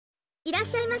いらっ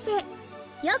しゃいませ。よう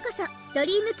こそド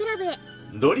リームクラブへ。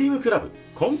ドリームクラブ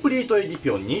コンプリートエディピ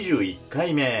ョン21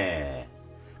回目、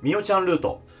みおちゃんルー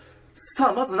ト。さ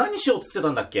あまず何しようっつって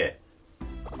たんだっけ。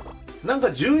なん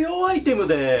か重要アイテム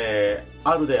で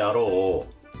あるであろ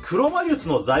う黒魔術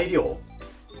の材料、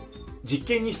実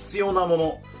験に必要なも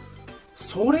の、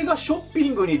それがショッピ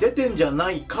ングに出てんじゃ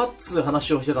ないかっつう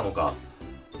話をしてたのか。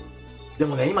で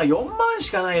もね、今4万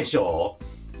しかないでしょ。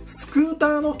スクー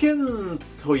ターの剣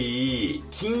といい、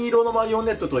金色のマリオ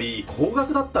ネットといい、高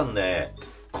額だったんで、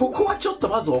ここはちょっと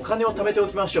まずお金を貯めてお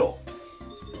きましょ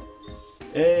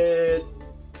う。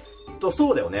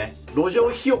そうだよね。路上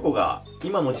ひよこが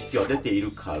今の時期は出てい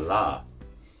るから、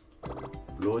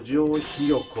路上ひ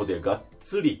よこでがっ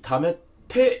つり貯め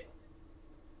て、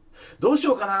どうし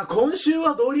ようかな。今週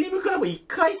はドリームクラブ1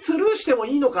回スルーしても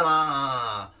いいのか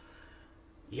な。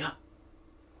いや、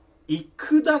行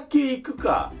くだけ行く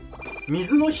か。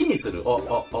水の日にする。ポ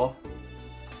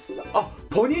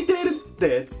ニーテールっ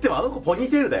てつってもあの子ポニ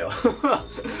ーテールだよ。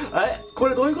こ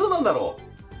れどういうことなんだろ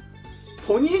う。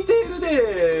ポニーテール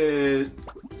で、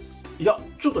いや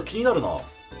ちょっと気になるな。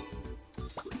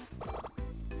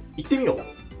行ってみよう。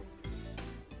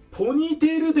ポニーテ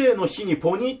ールデーの日に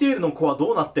ポニーテールの子は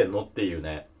どうなってんのっていう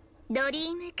ね。ドリ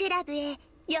ームクラブへよう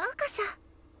こ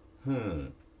そ。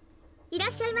いら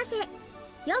っしゃいませ。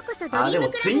ようこそドリームクラブへ。で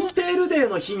もツインテールデー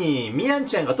の日にミヤン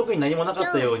ちゃんが特に何もなか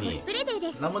ったように。コスプレデー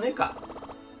です。なんもねえか。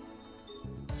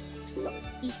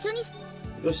一緒に。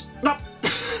よし。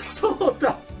そうだ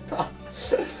った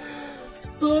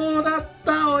そうだっ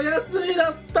た、お休み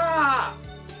だった。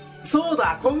そう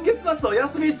だ、今月末お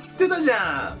休みっつってたじ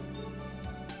ゃ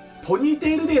ん。ポニー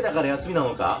テールデーだから休みな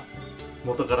のか。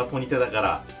元からポニテだか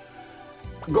ら。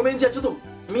ごめん、じゃあちょっと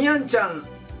ミヤンちゃん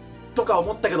とか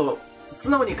思ったけど素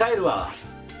直に帰るわ。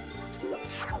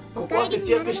ここは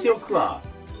節約しておくわ。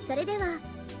それでは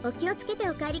お気をつけて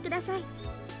お帰りください。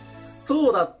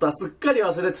そうだった、すっかり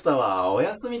忘れてたわ。お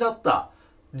休みだった。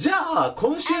じゃあ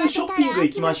今週ショッピング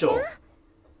行きましょう。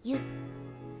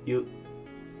4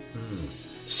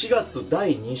月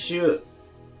第2週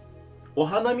お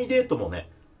花見デートもね、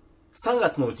3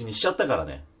月のうちにしちゃったから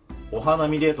ね。お花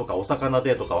見デートかお魚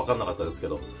デートか分かんなかったですけ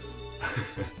ど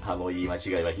あの言い間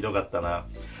違いはひどかったな。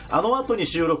あの後に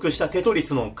収録したテトリ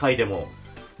スの回でも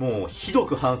もうひど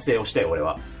く反省をしたよ俺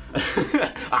は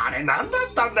あれ何だ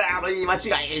ったんだよあの言い間違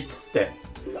いっつって。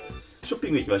ショッピ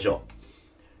ング行きましょう。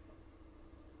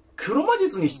黒魔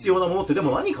術に必要なものってで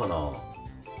も何かな。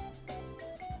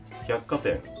百貨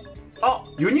店。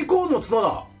ユニコーンの角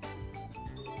だ。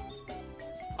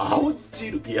青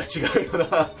汁、いや違うよ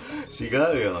な違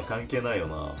うよな、関係ないよ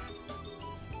な。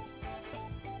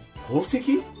宝石？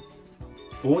いや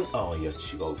違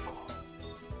うか。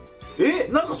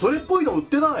なんかそれっぽいの売っ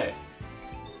てない？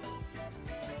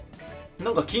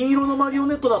なんか金色のマリオ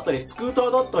ネットだったりスクータ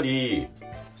ーだったり、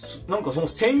なんかその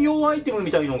専用アイテムみ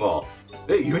たいのが、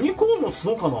ユニコーンの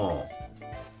角かな。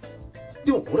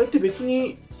でもこれって別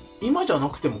に今じゃな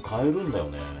くても買えるんだよ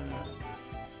ね。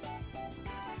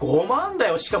5万だ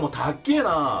よ。しかもたっけえ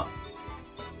な。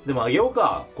でもあげよう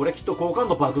か。これきっと好感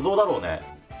度爆増だろうね。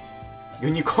ユ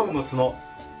ニコーンの角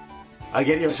あ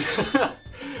げるよ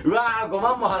うわー、5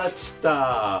万も払っちっ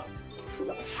た。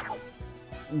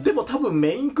でも多分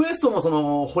メインクエストのそ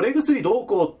の惚れ薬どう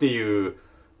こうっていう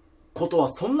こと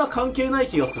はそんな関係ない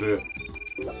気がする。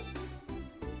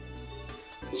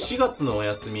4月のお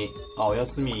休み、お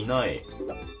休みいない。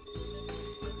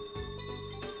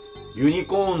ユニ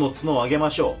コーンの角をあげま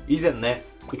しょう。以前ね、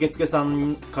受付さ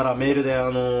んからメールで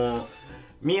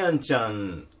みやんちゃ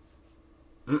ん、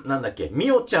なんだっけ、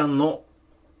みおちゃんの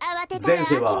前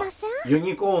世はユ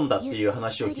ニコーンだっていう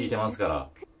話を聞いてますから、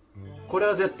これ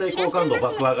は絶対好感度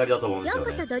爆上がりだと思うんですよね。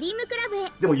ようこそドリームクラブへ。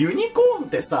でもユニコーンっ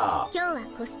てさ、今日は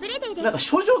コスプレデーです。なんか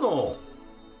処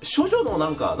女のな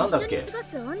んか、なんだっけ、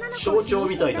象徴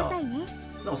みたいな、なん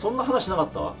かそんな話なか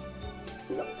った？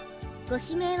ご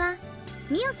指名は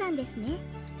みおさんですね。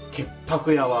潔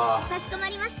白やわ。かしこま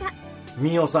りました。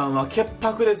みおさんは潔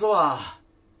白ですわ。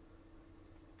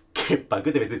潔白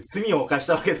って別に罪を犯し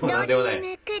たわけでもなんでもない。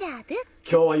今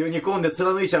日はユニコーンで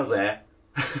貫いちゃうぜ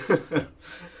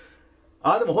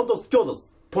でもほんと今日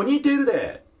ポニーテール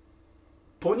デ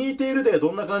ー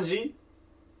どんな感じ？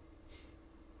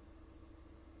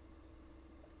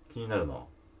気になるな。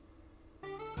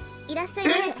いらっしゃい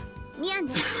ませ。みやん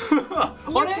です。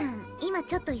みおちゃん今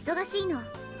ちょっと忙しいの。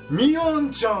みや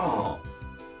んちゃん、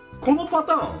このパ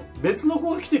ターン別の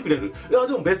子が来てくれる。いや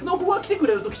でも別の子が来てく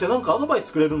れる時ってなんかアドバイ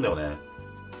スくれるんだよね。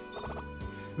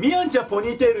みやんちゃんポニ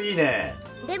ーテールいいね。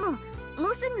でもも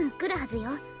うすぐ来るはず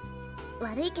よ。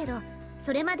悪いけど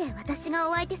それまで私が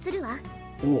お相手するわ。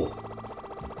おう、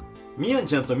みやん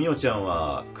ちゃんとみおちゃん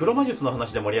は黒魔術の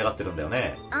話で盛り上がってるんだよ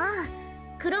ね。ああ、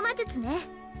黒魔術ね。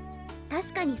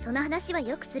確かにその話は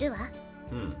よくするわ。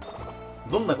うん。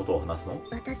どんなことを話すの？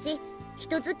私、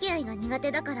人付き合いが苦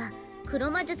手だから黒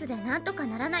魔術でなんとか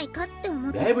ならないかって思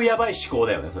って。だいぶやばい思考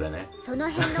だよね、それね。その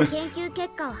辺の研究結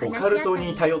果を話し合オったカルト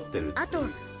に頼ってる。あと、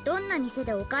どんな店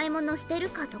でお買い物してる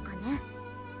かとかね。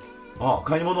ああ、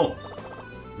買い物。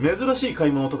珍しい買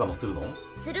い物とかもするの？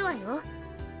するわよ。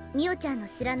みおちゃんの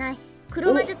知らない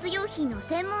黒魔術用品の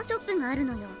専門ショップがある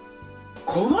のよ。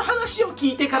この話を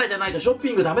聞いてからじゃないとショッ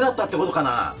ピングダメだったってことか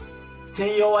な。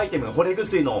専用アイテム、惚れ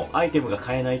薬のアイテムが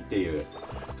買えないっていう、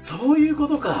そういうこ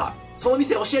とか。その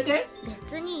店教えて。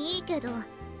別にいいけど、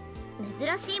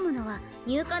珍しいものは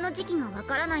入荷の時期がわ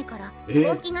からないから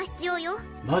登記が必要よ。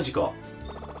マジか。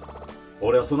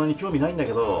俺はそんなに興味ないんだ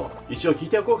けど、一応聞い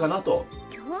ておこうかなと。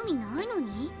興味ないのに？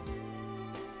も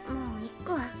う一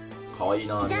個は。かわいい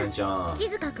な、みやんちゃん。地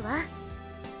図書くわ。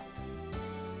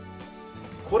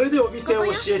これでお店を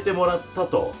教えてもらった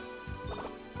と。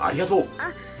ありがとう。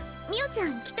あ、みおちゃ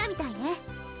ん来たみたいね。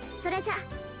それじゃ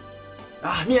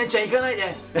あ、みやんちゃん行かない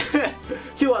で。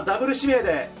今日はダブル指名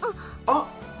で。あ、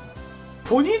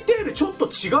ポニーテールちょっと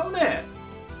違うね。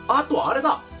あとあれ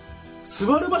だ、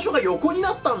座る場所が横に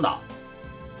なったんだ。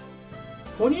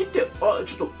ポニーテール、あ、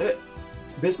ちょっと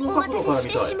別の角度から見た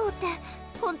い。お待たせしてしもうて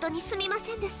本当にすみま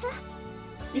せんです。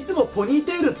いつもポニー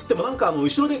テールっつってもなんか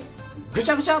後ろでぐち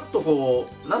ゃぐちゃっとこ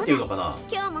う、なんていうのかな、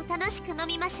今日も楽しく飲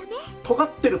みましょうね。尖っ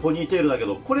てるポニーテールだけ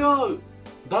ど、これは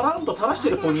だらんと垂らして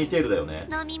るポニーテールだよね。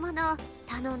飲み物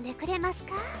頼んでくれます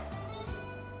か？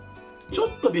ちょ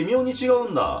っと微妙に違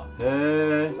うんだ。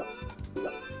へえ。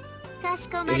かし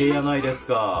こまりました。やないです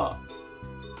か。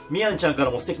みやんちゃんか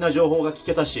らも素敵な情報が聞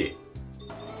けたし。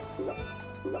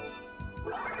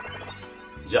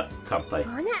じゃあ乾杯。ほ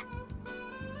な、乾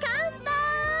杯。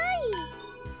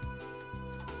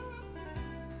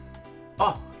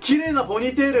あ、綺麗なポニ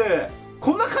ーテール。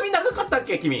こんな髪長かったっ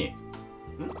け君？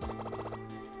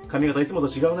髪型いつも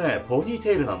と違うね。ポニー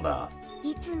テールなんだ。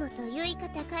いつもと言い方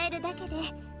変えるだけで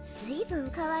随分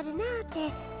変わるなーっ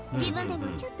て自分で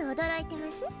もちょっと驚いて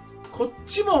ます。こっ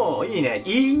ちもいいね。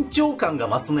委員長感が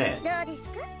増すね。どうです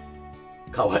か？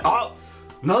かわいい。あ、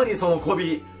何そのこ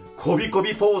びポ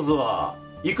ーズは。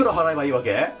いくら払えばいいわ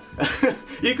け？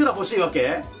いくら欲しいわ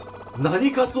け？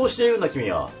何活をしているんだ君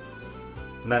は。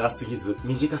長すぎず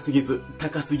短すぎず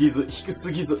高すぎず低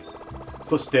すぎず、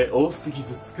そして多すぎ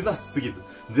ず少なすぎず、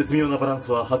絶妙なバラン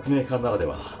スは発明家ならで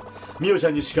は。みおちゃ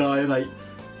んにしか会えない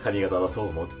髪型だと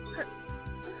思う。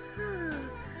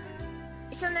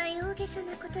そんな大げさ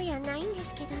なことやないんで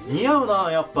すけどね。似合う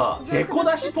な、やっぱ。デコ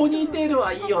出しポニーテール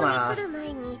はいいよな。ここに来る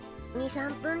前に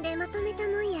 2,3 分でまとめた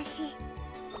もんやし。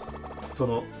そ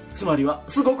のつまりは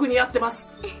すごく似合ってま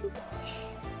す。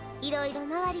いろいろ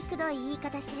回りくどい言い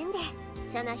方せんで、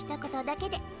その一言だけ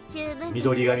で十分。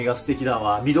緑髪が素敵だ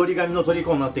わ。緑髪の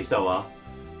虜になってきたわ。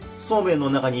そうめんの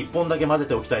中に1本だけ混ぜ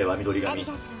ておきたいわ、緑髪。あり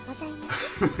がとうございま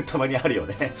す。たまにあるよ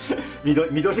ね。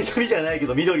緑髪じゃないけ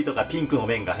ど緑とかピンクの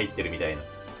麺が入ってるみたいな。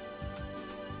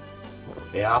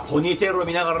いやー、ポニーテールを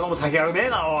見ながら飲む酒はうめえ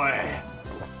な、お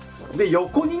い。で、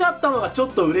横になったのがちょ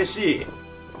っと嬉しい。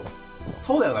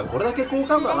そうだよな、これだけ好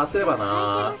感度上がってれば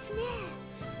な。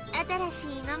新し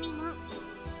い飲み物。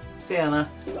せやな。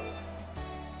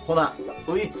ほな、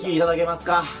ウイスキーいただけます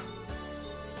か。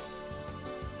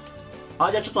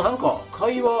あ、じゃあちょっとなんか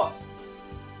会話。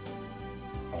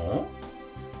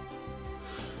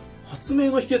発明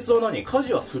の秘訣は何？家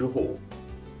事はする方。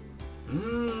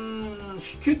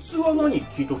秘訣は何？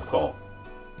聞いとくか。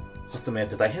発明っ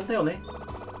て大変だよね。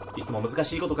いつも難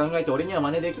しいこと考えて俺には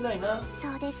真似できないな。そ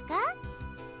うですか？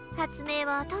発明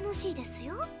は楽しいです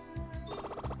よ。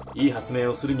いい発明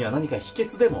をするには何か秘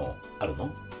訣でもあるの？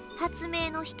発明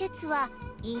の秘訣は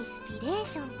インスピレー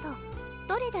ションと、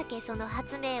どれだけその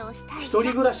発明をしたいか。一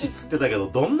人暮らしっつってたけど、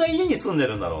どんな家に住んで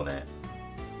るんだろうね。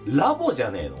ラボじ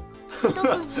ゃねえの？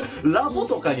特にラボ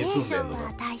とかに住んでるのか。インスピレーション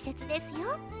が大切ですよ。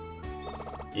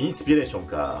インスピレーション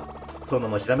か。そんな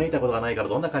のひらめいたことがないから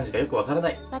どんな感じかよくわからな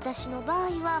い。私の場合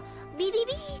はビビビ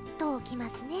ッときま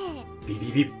すね。ビ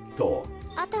ビビッと。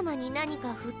頭に何か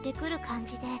降ってくる感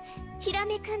じでひら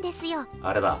めくんですよ。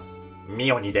あれだ、ミ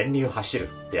オに電流走る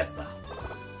ってやつだ。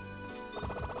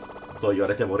そう言わ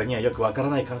れても俺にはよくわから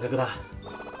ない感覚だ。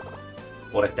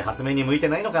俺って発明に向いて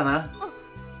ないのかな。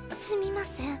すみま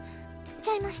せん、ち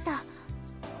ゃいました。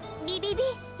ビビ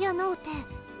ビやのうて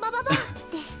バババ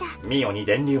でした。ミオに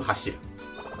電流走る、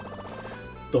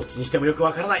どっちにしてもよく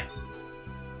わからない。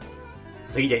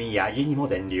ついでにヤギにも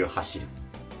電流走る。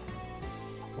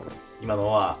今の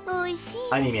は美味しいですね。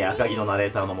アニメ赤木のナレ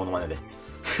ーターのモノマネです。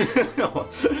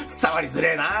伝わりづ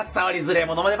れえな、伝わりづれえ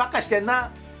ものまねばっかしてん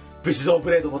な。武士道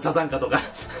ブレードのサザンカとか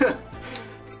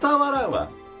伝わらんわ。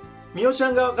みおちゃ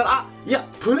ん側から、いや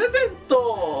プレゼン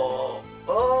ト、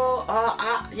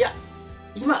いや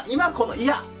今この、い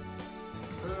や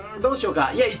どうしよう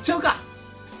か、いや言っちゃうか。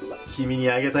君に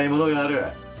あげたいものがある。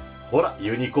ほら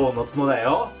ユニコーンの角だ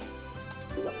よ。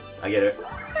あげる。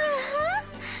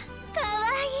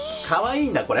かわいい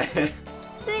んだこれ嬉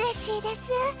しいで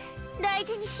す。大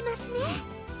事にしますね。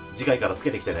次回からつ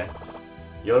けてきてね。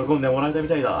喜んでもらえたみ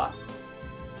たいだ。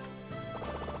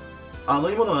飲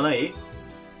み物がない？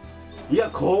いや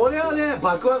これはね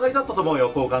爆上がりだったと思うよ、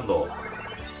好感度。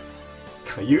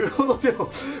言うほどでも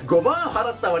5万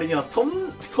払った割にはそ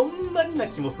んなにな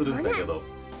気もするんだけど。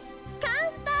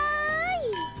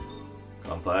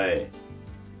乾杯。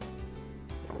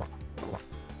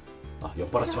酔っ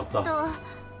払っちまった。ちょっ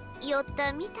と酔っ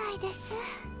たみたいです。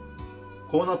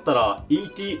こうなったら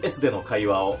ETS での会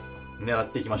話を狙っ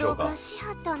ていきましょうか。どうかし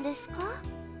はったんですか？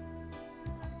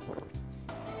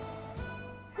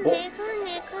お、メガ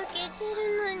ネかけて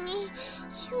るのに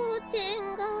焦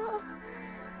点が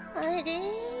あれ。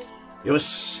よ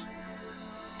し。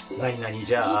何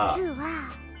じゃあ。実は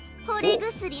惚れ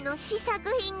薬の試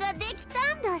作品ができ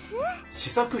たんです。試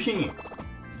作品？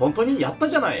本当にやった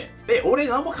じゃない。俺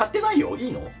何も買ってないよ。い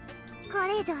いの？こ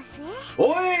れどす。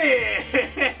おい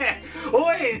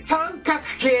おい、三角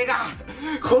形が、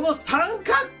この三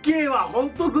角形は本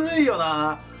当ずるいよ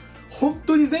な。本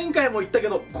当に前回も言ったけ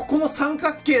ど、ここの三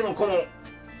角形のこの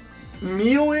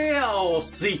ミオエアーを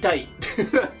吸いたい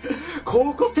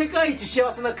ここ世界一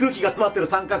幸せな空気が詰まってる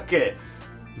三角形。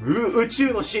宇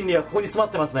宙の真理はここに詰ま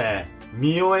ってますね。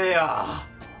ミオエア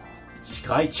ー、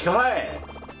近い綺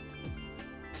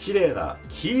麗な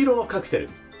黄色のカクテル。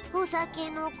お酒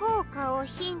の効果を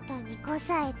ヒントにこ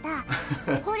さえた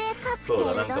これカクテル。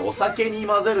そうだ、なんかお酒に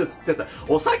混ぜるっつってた。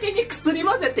お酒に薬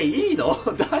混ぜていいの？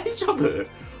大丈夫？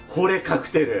惚れカク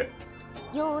テル。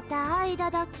酔うた間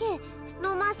だけ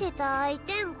飲ませた相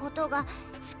手んことが好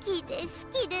きで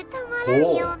たまらん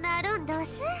ようなるんど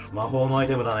す。魔法のアイ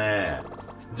テムだね。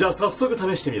じゃあ早速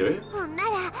試してみる？ほんな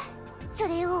らそ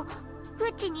れをう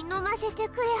ちに飲ませて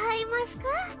くれはりますか？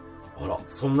あら、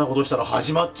そんなことしたら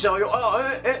始まっちゃうよ。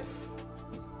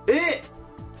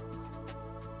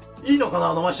いいのか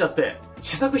な、飲ましちゃって。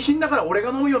試作品だから俺が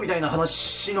飲むよみたいな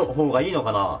話の方がいいの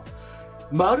かな。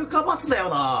丸か×だよ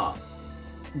な。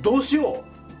どうしよう。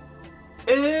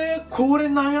これ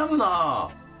悩むな。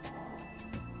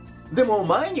でも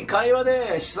前に会話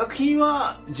で試作品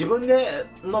は自分で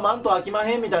飲まんと飽きま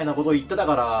へんみたいなことを言ってた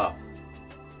から、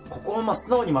ここは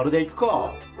素直に丸でいく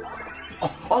か。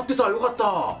合ってた、よかっ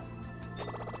た。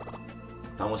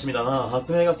楽しみだな。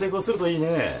発明が成功するといい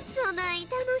ね。そない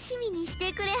楽しみにし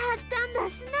てくれはったんだ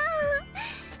すな。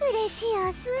嬉しい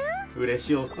おす。嬉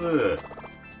しいおす。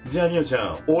じゃあみおち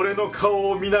ゃん、俺の顔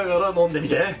を見ながら飲んでみ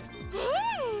て。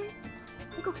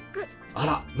ごく。あ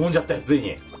ら、飲んじゃったよ、つい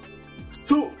に。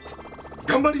そう、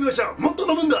頑張りみおちゃん、もっと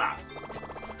飲むんだ。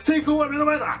成功は目の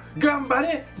前だ。頑張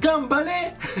れ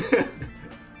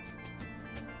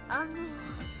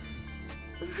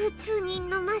普通に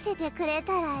飲ませてくれ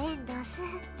たらええんどす。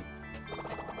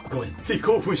ごめん、つい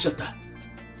興奮しちゃった。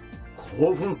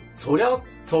興奮、そりゃ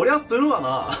するわ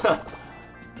な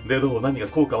で、どう？何か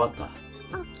効果はあった？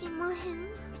飽きまへん。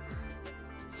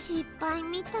失敗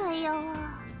みたいやわ。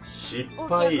失お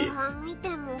敗？客はん見て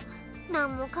も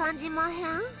何も感じまへん。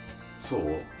そ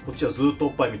う？こっちはずっとお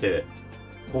っぱい見て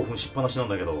興奮しっぱなしなん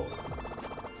だけど。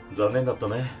残念だった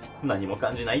ね。何も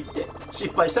感じないって。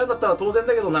失敗したんだったら当然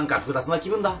だけど、なんか複雑な気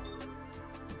分だ。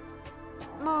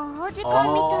もうお時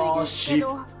間みたいですけ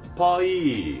ど。失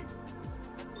敗。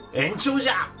延長じ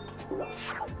ゃ。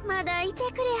まだいて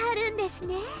くれはるんです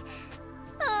ね。お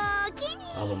おき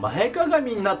に。前かが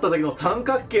みになった時の三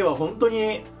角形は本当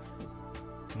に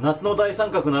夏の大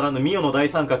三角ならぬミオの大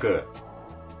三角。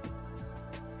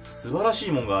素晴らし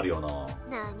いもんがあるよな。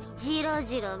何ジロ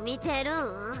ジロ見てる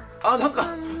ん？なん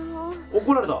か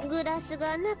怒られた。グラス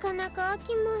がなかなか開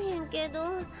きまへんけど、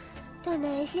ど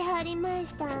ないしはりま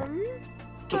したん？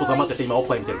ちょっと黙ってて、今おっ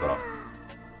ぱい見てるから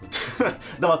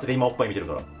黙ってて、今おっぱい見てる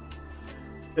から。じ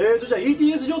ゃあ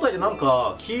ETS 状態でなん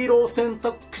か黄色選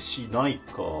択肢ない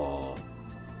か。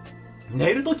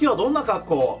寝るときはどんな格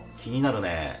好？気になる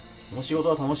ね。この仕事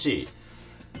は楽しい。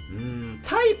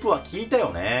タイプは聞いた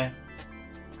よね。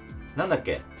なんだっ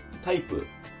けタイプ。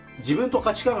自分と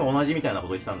価値観が同じみたいなこ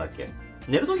と言ってたんだっけ。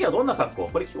寝るときはどんな格好？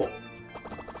これ聞こう。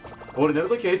俺寝る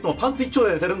ときはいつもパンツ一丁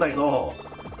で寝てるんだけど、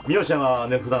みおちゃんは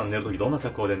ね、普段寝るときどんな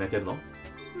格好で寝てるの？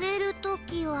寝ると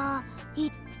きはい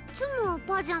っつも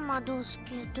パジャマどす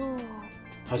けど、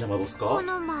パジャマどすか？こ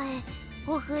の前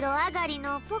お風呂上がり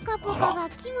のポカポカが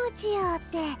気持ちよっ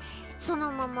てそ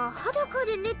のまま裸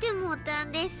で寝てもうた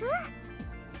んです。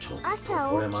ちょっと朝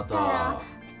これま起きたら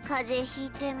た風邪ひい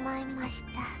てまいまし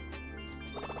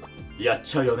た。やっ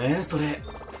ちゃうよねそれ。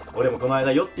俺もこの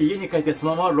間酔って家に帰ってそ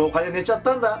のまま廊下で寝ちゃっ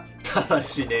たんだ。ただ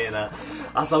しねえな。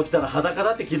朝起きたら裸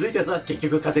だって気づいてさ、結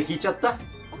局風邪ひいちゃった。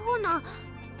ほな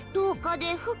廊下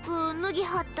で服脱ぎ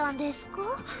はったんですか？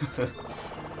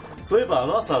そういえばあ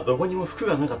の朝どこにも服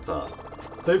がなかった。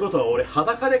ということは俺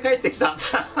裸で帰ってきた。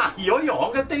いよいよ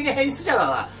本格的に変質者だ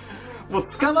な。もう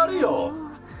捕まるよ。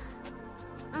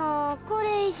もうこ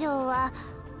れ以上は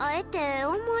あえて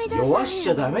思い出さない弱しち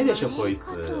ゃダメでしょこい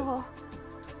つ。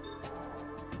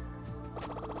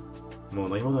もう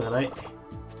飲み物がない。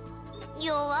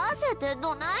酔わせて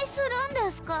どないするん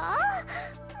ですか？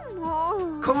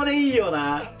もうこれいいよ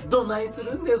な。どないす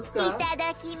るんですか？いた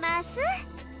だきます。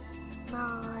も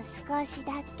う少し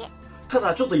だけ。た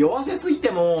だちょっと酔わせすぎ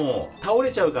ても倒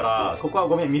れちゃうからここは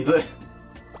ごめん水。は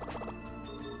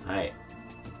い。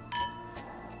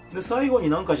で最後に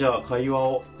なんかじゃあ会話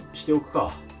をしておく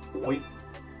か。おい。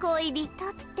恋人っ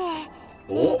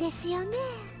ていいですよね。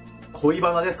恋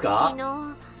バナですか？昨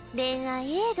日恋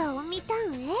愛映画を見た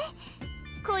んえ。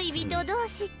恋人同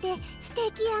士って素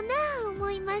敵やな思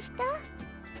いました。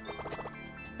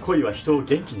恋は人を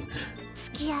元気にする。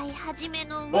付き合い始め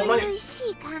の初々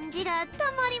しい感じが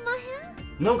たまりま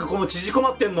へん。なんかこの縮こ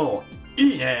まってんの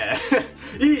いいね。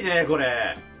いいねこ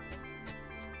れ。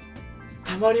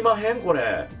たまりまへんこ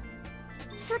れ。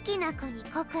好きな子に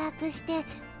告白して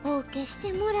お受けし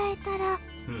てもらえたら、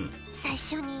最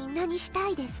初に何した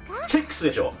いですか？セックス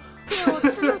でしょ。手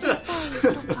をつなぎたい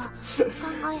とか考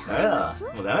えはります？も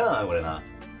うダメだなこれな。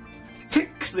セ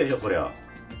ックスでしょこれは。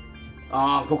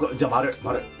ああここじゃあ丸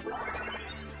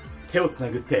手をつな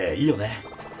ぐっていいよね。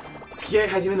付き合い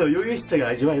始めの余々しさが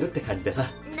味わえるって感じでさ。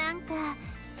なんか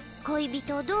恋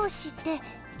人同士って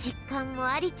実感も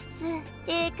ありつつ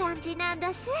ええ感じなん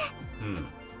だす。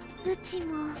うち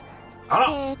も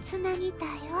手つなぎたい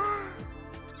わ。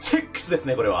セックスです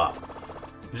ねこれは。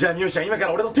じゃあみおちゃん今か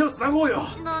ら俺と手をつなごうよ。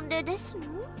なんでですの？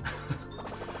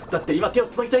だって今手を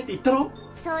つなぎたいって言ったろ。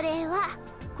それは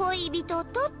恋人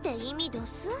とって意味ど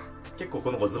す。結構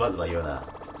この子ズバズバ言うな。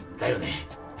だよね。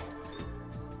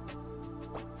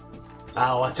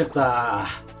あー終わっちゃった。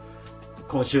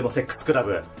今週のセックスクラ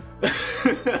ブ。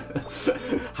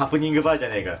ハプニングバーじゃ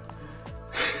ねえか。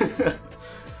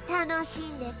楽し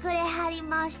んでくれはり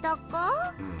ました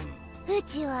か？う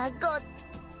ちはごっ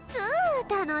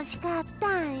つー楽しかっ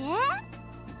たん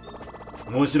え。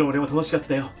もちろん俺も楽しかっ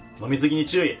たよ。飲みすぎに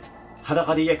注意。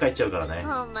裸で家帰っちゃうからね。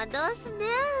ほんまどうすね。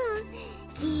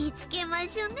気ぃつけま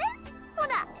しょね。ほら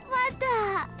ま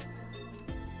た。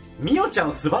みおちゃ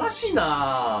ん素晴らしい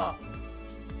な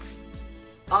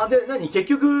あ。で何結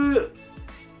局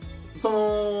そ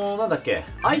のなんだっけ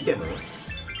アイテム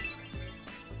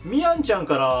みやんちゃん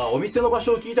からお店の場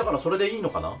所を聞いたからそれでいいの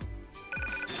かな。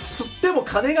つっても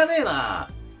金がねえな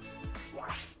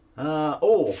あ。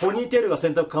おおポニーテールが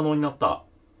選択可能になった。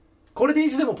これでい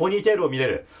つでもポニーテールを見れ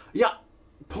る。いや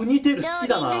ポニーテール好き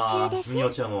だなみ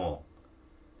おちゃんの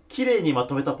綺麗にま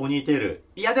とめたポニーテール。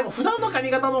いやでも普段の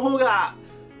髪型の方が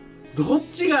どっ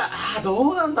ちが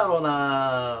どうなんだろう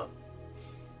な。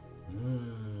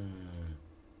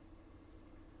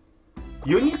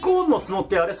ユニコーンの角っ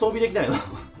てあれ装備できないの？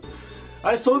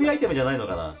あれ装備アイテムじゃないの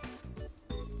かな。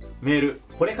メール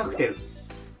これカクテル。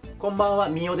こんばんは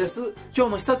みおです。今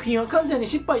日の試作品は完全に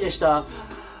失敗でした。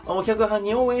お客さん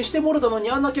に応援してもらったの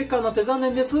にあんな結果になって残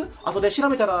念です。後で調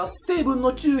べたら成分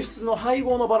の抽出の配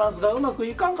合のバランスがうまく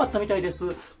いかんかったみたいで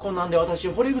す。こんなんで私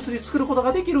惚れ薬作ること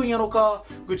ができるんやろか。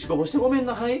愚痴こぼしてごめん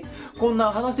なはい。こんな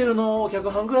ん話せるのお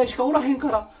客さんぐらいしかおらへんか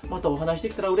らまたお話で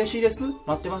きたら嬉しいです。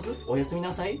待ってます。おやすみ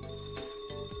なさい。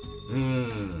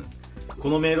こ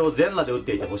のメールを全裸で打っ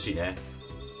ていてほしいね。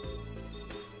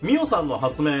みおさんの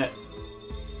発明、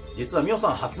実はみおさ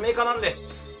ん発明家なんで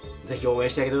す。ぜひ応援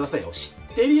してあげてくださいよ。知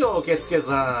ってるよ受付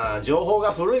さん。情報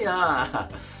が古いな。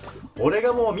俺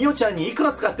がもうみおちゃんにいく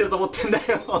ら使ってると思ってんだ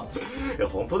よ。いや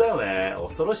本当だよね。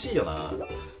恐ろしいよな。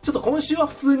ちょっと今週は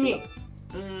普通に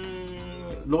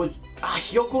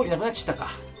ひよこ氷なくなっちゃった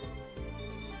か。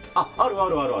ある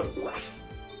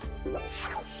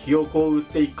ひよこを売っ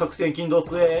て一攫千金どう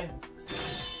すえ。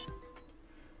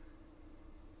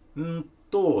ち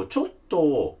ょっ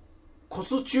とコ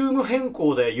スチューム変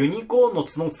更でユニコーンの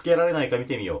角つけられないか見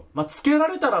てみよう。つけら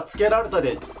れたらつけられた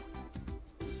で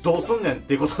どうすんねんっ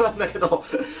ていうことなんだけど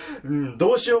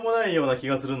どうしようもないような気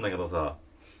がするんだけどさ。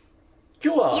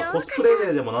今日はコスプレ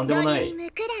デーでもなんでもない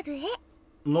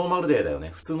ノーマルデーだよね。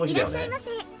普通の日だよね。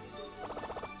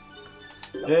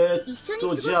じ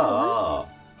ゃあ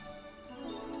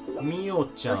みお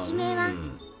ちゃん、ご指名は、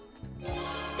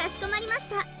かしこまりまし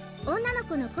た。女の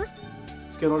子のコス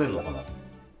つけられるのかな。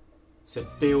設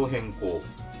定を変更。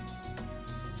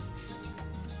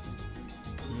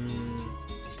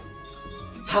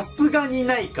さすがに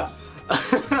ないか。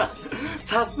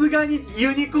さすがに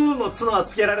ユニコーンの角は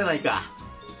つけられないか。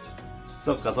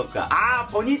そっかそっか。あ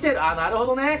ー、ポニーテール。あ、なるほ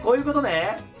どね。こういうこと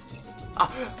ね。あ、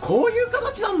こういう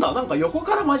形なんだ。なんか横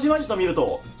からまじまじと見る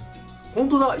と本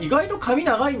当だ、意外と髪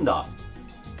長いんだ。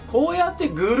こうやって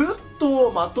ぐるっ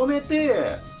とまとめ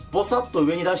てボサッと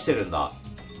上に出してるんだ。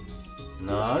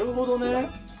なるほど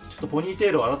ね。ちょっとポニーテ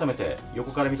ールを改めて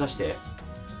横から見させて。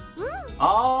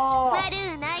あー、悪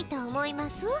うないと思いま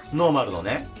す。ノーマルの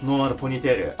ね、ノーマルポニーテ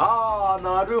ール。あー、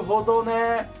なるほど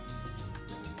ね。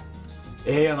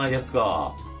やないです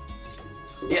か。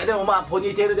いやでもまあポ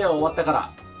ニーテールでは終わったから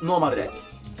ノーマルで、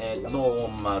ノ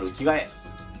ーマル着替え。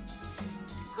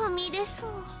はみ出そう。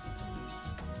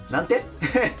なんて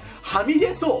はみ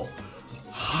出そう、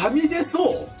はみ出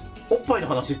そう。おっぱいの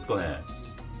話っすかね。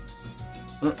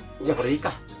じゃあこれでいい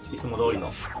か。いつも通り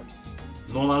の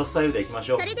ノーマルスタイルでいきま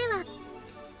しょう。それでは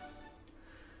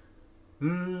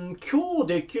今日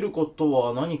できること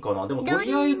は何かな。でもと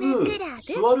りあえず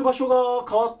座る場所が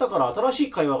変わったから新しい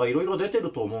会話がいろいろ出て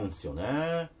ると思うんですよ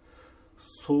ね。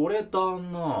それだ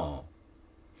な。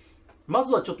ま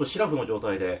ずはちょっとシラフの状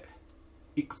態で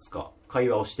いくつか会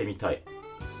話をしてみたい。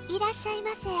いらっしゃい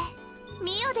ませ。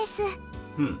ミオです。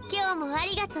今日もあ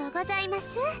りがとうございま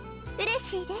す。嬉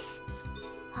しいです。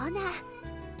ほな、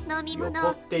飲み物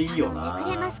横っていいよな。頼ん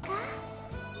でくれますか。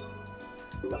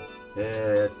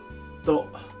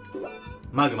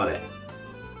マグマで。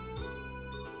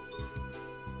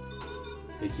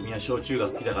で、君は焼酎が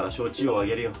好きだから焼酎をあ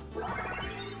げるよ。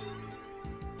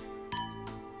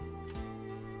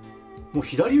もう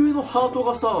左上のハート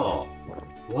がさ、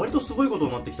割とすごいこと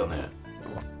になってきたね。よ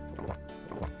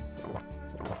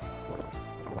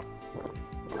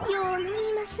う飲み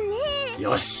ますね。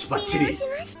よし、バッチリ。し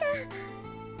ました。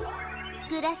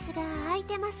グラスが空い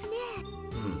てますね。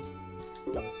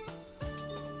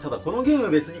ただこのゲー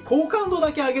ム別に好感度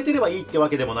だけ上げてればいいってわ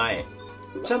けでもない。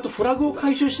ちゃんとフラグを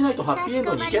回収しないとハッピーエン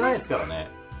ドにいけないですからね。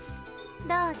どう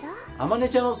ぞ。アマネ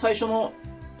ちゃんの最初の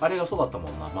あれがそうだったも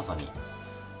んな、まさに。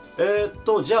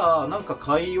じゃあなんか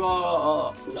会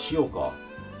話しようか。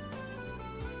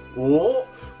おお、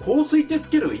香水ってつ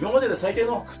ける。今までで最低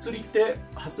の薬って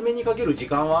発明にかける時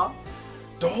間は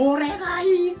どれが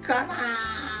いいかな。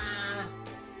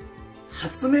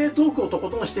発明トークをとこ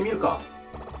とんしてみるか。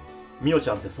みおち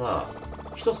ゃんってさ、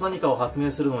一つ何かを発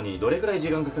明するのにどれくらい時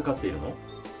間がかかっているの？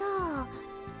さあ、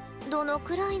どの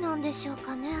くらいなんでしょう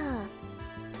かね。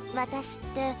私っ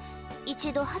て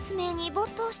一度発明に没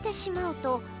頭してしまう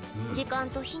と、時間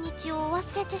と日にちを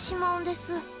忘れてしまうんで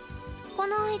す。こ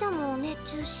の間も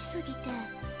熱中しすぎて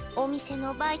お店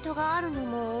のバイトがあるの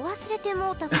も忘れて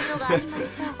もうたことがありま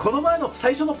した。この前の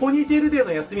最初のポニーテールデー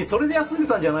の休み、それで休んで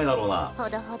たんじゃないだろうな。ほ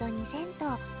どほどにせんと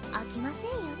飽きません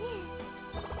よね。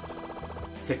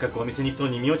せっかくお店に行ったの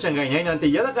にみおちゃんがいないなんて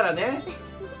嫌だからね。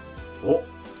おおおきに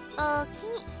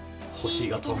星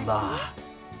が飛んだ。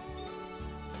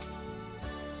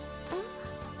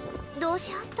どう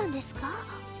しはったんですか。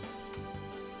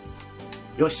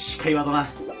よし、会話だな。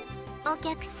お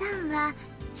客さんは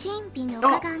神秘の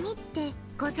鏡って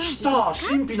ご存知ですか。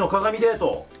神秘の鏡デー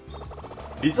ト。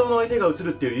理想の相手が映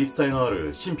るっていう言い伝えのあ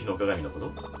る神秘の鏡のこ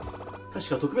と。確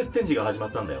か特別展示が始ま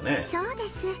ったんだよね。そうで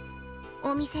す。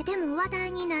お店でも話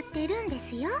題になってるんで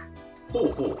すよ。ほ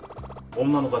うほう。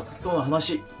女の子が好きそうな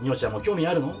話、みおちゃんも興味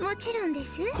あるの？もちろんで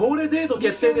す。これデート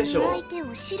決定でしょ。理想の相手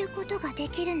を知ることがで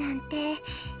きるなんて、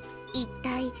一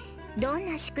体どん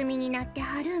な仕組みになって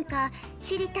はるんか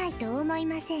知りたいと思い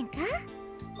ませんか。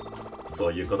そ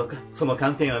ういうことか。その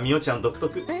観点はみおちゃん独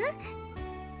特。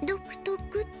独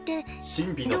特って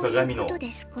神秘の鏡のどういうこと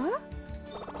ですか。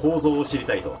構造を知り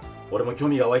たいと。俺も興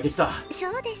味が湧いてきた。そ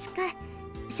うですか。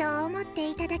そう思って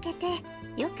いただけて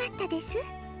よかったです。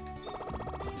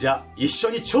じゃあ一緒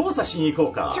に調査しに行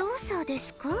こうか。調査で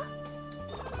すか。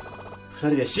二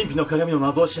人で神秘の鏡の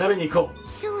謎を調べに行こう。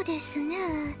そうですね。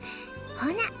ほ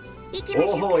な行きま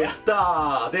しょうか。おお、やった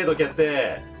ー。デート決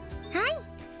定。はい。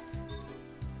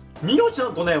みおちゃ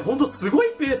んとね、ほんとすご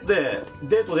いペースで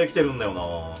デートできてるんだよ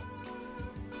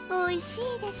な。美味し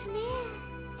いですね。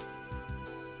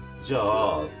じゃ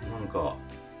あなんか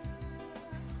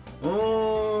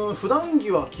普段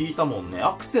着は聞いたもんね。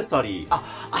アクセサリー、ア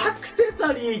クセ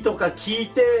サリーとか聞い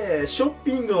て、ショッ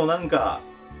ピングのなんか、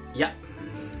いや、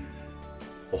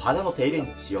お肌の手入れ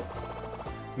にしよ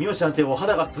う。みおちゃんってお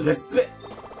肌がすべすべ。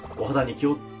お肌に気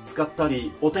を使った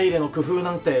りお手入れの工夫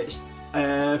なんて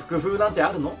工夫なんて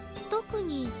あるの？特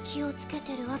に気をつけ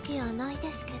てるわけはない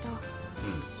ですけど、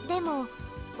うん、でも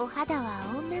お肌は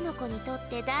女の子にとっ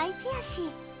て大事やし、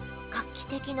画期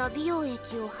的な美容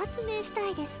液を発明した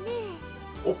いですね。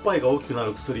おっぱいが大きくな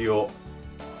る薬を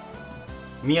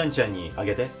みやんちゃんにあ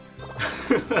げて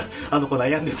あの子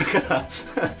悩んでたから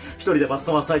一人でバス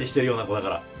トマッサージしてるような子だか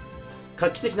ら。画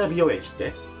期的な美容液っ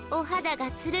て？お肌が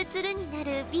ツルツルにな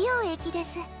る美容液で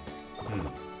す。うん、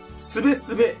すべ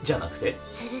すべじゃなくて？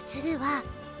ツルツルは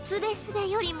すべすべ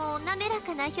よりも滑ら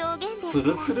かな表現ですツか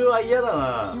ら。ルツルは嫌だ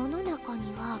な。世の中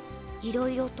にはいろ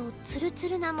いろとツルツ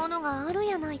ルなものがある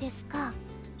やないですか。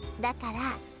だから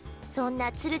そん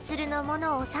なツルツルのも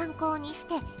のを参考にし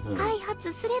て開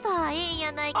発すればええん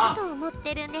やないかと思っ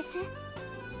てるんです。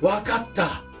わかっ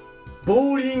た、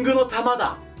ボーリングの球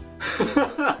だ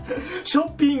ショ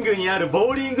ッピングにある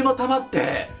ボーリングの球っ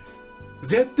て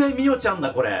絶対みおちゃん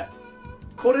だ。これ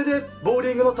でボー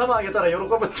リングの球あげたら喜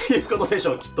ぶっていうことでし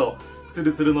ょう、きっと。ツ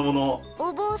ルツルのもの。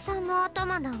お坊さんの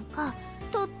頭なんか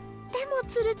とっても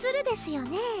ツルツルですよ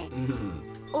ね。うん、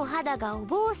お肌がお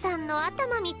坊さんの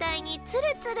頭みたいにツル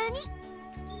ツルに。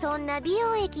そんな美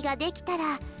容液ができた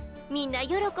らみんな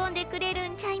喜んでくれる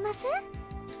んちゃいます？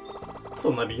そ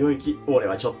んな美容液俺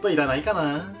はちょっといらないか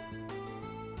な。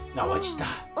あ、落ちた。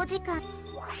お時間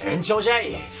延長じゃ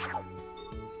い。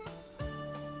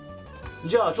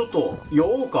じゃあちょっと酔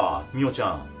おうか、みおちゃ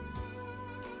ん。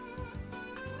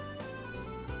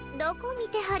どこ見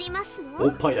てはりますの？お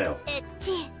っぱいだよ。エッ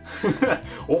チ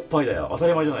おっぱいだよ、当た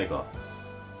り前じゃないか。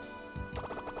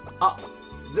あ、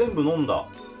全部飲んだ。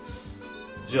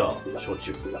じゃあ焼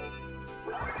酎。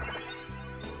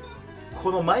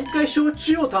この毎回焼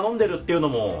酎を頼んでるっていうの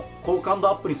も好感度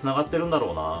アップにつながってるんだ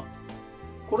ろうな。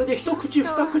これで一口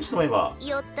二口飲めば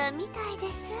酔ったみたい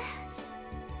です。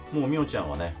もうみおちゃん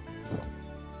はね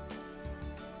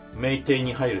酩酊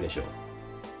に入るでしょう。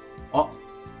あ、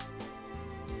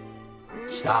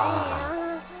来た。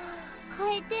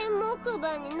回転木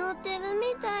馬に乗ってる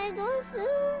みたいで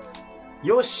す。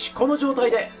よし、この状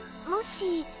態で。も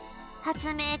し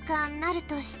発明家になる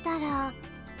としたら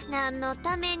何の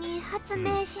ために発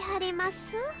明しはりま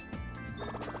す？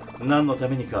何のた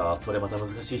めにか、それまた難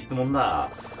しい質問だ。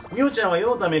みおちゃんは世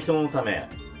のため人のため？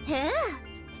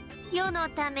世の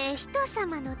ため人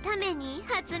様のために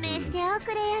発明してお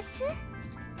くれやす。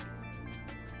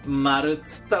丸っ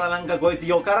つったらなんかこいつ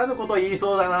よからぬこと言い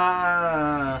そうだ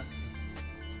な。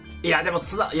いやでもい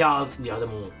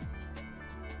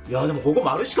やでもここ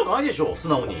丸しかないでしょ、素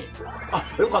直に。あ、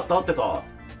よかった、合ってた。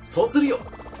そうするよ。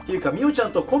っていうかみおちゃ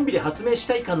んとコンビで発明し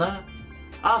たいかな。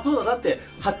あ、そうだ、だって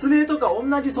発明とか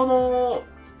同じその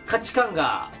価値観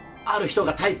がある人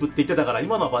がタイプって言ってたから、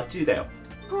今のはバッチリだよ。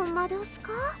ほんまどす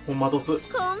か？ほんまどす。コン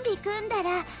ビ組んだ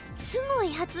らすご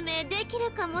い発明でき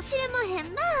るかもしれまへ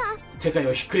んな。世界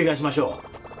をひっくり返しましょ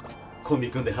う。コンビ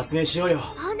組んで発明しようよ。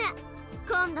ほな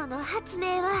今度の発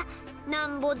明はな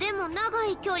んぼでも長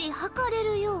い距離測れ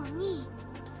るように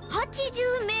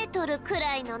80メートルく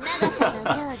らいの長さの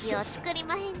定規を作り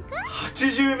まへんか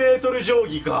？80メートル定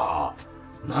規か。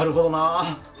なるほど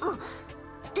な。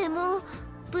でも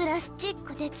プラスチッ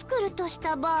クで作るとし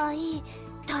た場合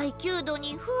耐久度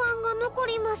に不安が残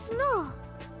りますな。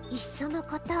いっその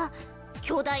こと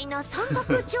巨大な三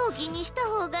角定規にした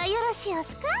方がよろしや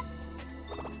すか？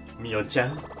みおちゃ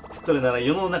ん、それなら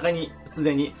世の中にす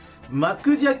でに膜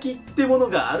邪気ってもの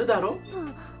があるだろ。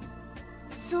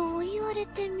そう言われ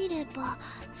てみれば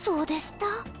そうでした。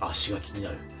足が気に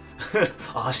なる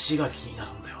足が気にな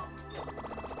るんだよ。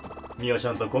みおち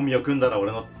ゃんとコンビを組んだら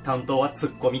俺の担当はツ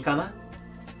ッコミかな。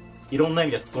いろんな意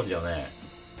味で突っ込んじゃうね。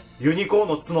ユニコーン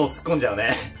の角を突っ込んじゃう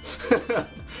ね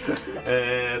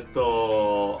で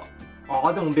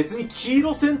も別に黄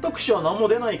色選択肢は何も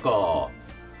出ないか。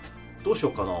どうしよ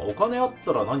うかな。お金あっ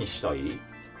たら何したい？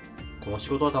この仕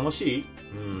事は楽しい？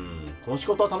この仕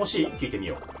事は楽しい？聞いてみ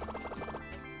よ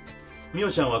う。み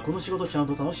おちゃんはこの仕事ちゃん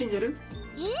と楽しんでる？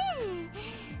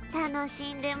楽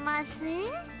しんでます。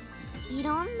い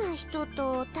ろんな人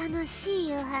と楽し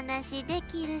いお話で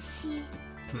きるし、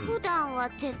普段は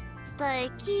絶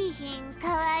対着いひんか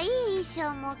わいい衣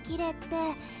装も着れて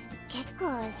結構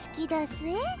好きだ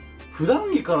ぜ。普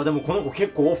段着からでもこの子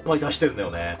結構おっぱい出してるんだ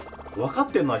よね。分か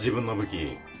ってんのは自分の武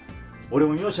器。俺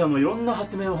もみおちゃんのいろんな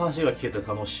発明の話が聞けて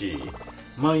楽しい。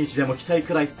毎日でも着たい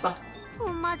くらいさ。ほ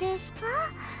んまですか？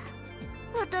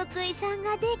お得意さん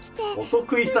ができてお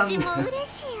得意さんうちも嬉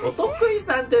しいお得意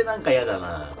さんってなんかやだ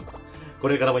な。こ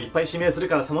れからもいっぱい指名する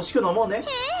から楽しく飲もうね。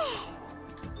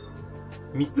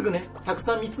貢ぐね、たく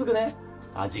さん貢ぐね。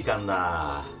あ、時間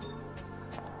だ。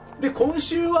で今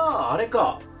週はあれ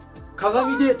か、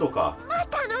鏡デートか。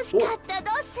楽楽しかった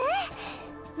どす。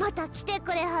また来て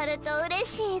くれはると嬉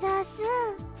しいだす。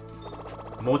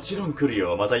もちろん来る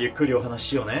よ。またゆっくりお話し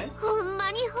しようね。ほんま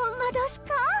どすか。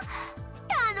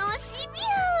楽しみや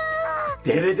わ。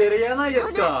デレデレやないで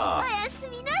すか。おやす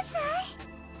みなさい。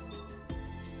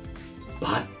バ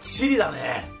ッチリだ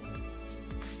ね。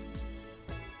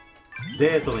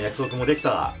デートの約束もでき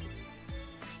た。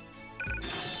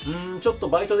ちょっと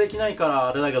バイトできないから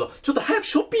あれだけど、ちょっと早く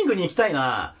ショッピングに行きたい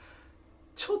な。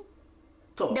ちょっ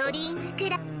とドリームク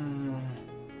ラブ。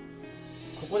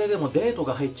ここででもデート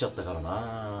が入っちゃったから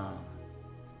な。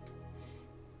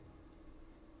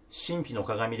神秘の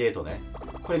鏡デートね。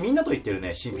これみんなと言ってる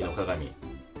ね。神秘の鏡。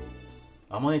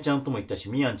あまねちゃんとも言ったし、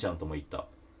みやんちゃんとも言った。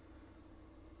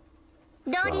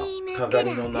ドリームクラブ。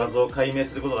鏡の謎を解明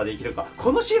することができるか。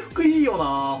この私服いいよ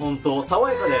な。本当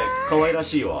爽やかで可愛ら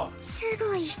しいわ。す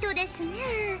ごい人ですね。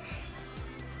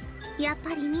やっ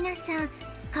ぱり皆さん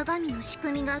鏡の仕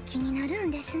組みが気になる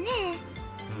んですね。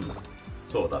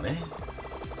そうだね。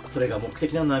それが目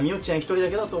的なのはみおちゃん一人だ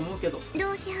けだと思うけど。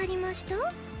どうしはりました？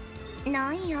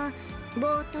なんやぼ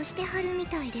ーっとしてはるみ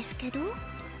たいですけど。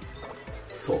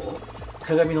そう、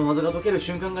鏡の謎が解ける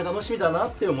瞬間が楽しみだな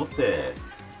って思って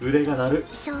腕が鳴る。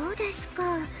そうですか。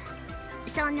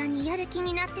そんなにやる気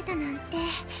になってたなんて。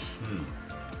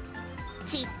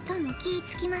ちっとも気ぃ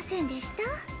つきませんでした。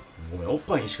ごめん、おっ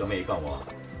ぱいにしか目いかんわ。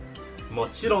も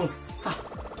ちろんさ。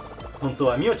本当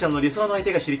はみおちゃんの理想の相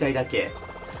手が知りたいだけ。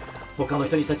他の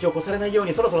人に先を越されないよう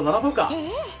にそろそろ並ぼうか。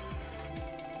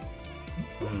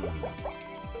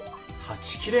は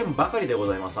ちきれんばかりでご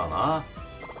ざいますわな。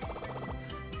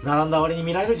並んだ割に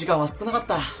見られる時間は少なかっ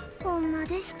た。ほんま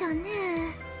でしたね。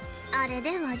あれ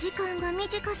では時間が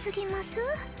短すぎます。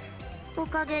お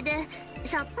かげで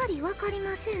さっぱり分かり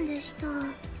ませんでした。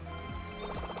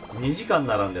2時間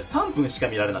並んで3分しか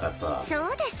見られなかった。そ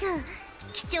うです。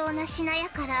貴重な品や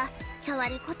から触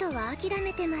ることは諦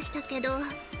めてましたけど、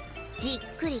じ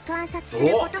っくり観察す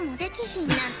ることもできひん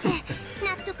なんて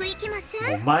納得いきま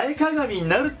せん。前かがみに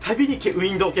なるたびにウ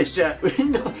ィンドウ消しちゃう。ウィ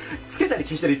ンドウつけたり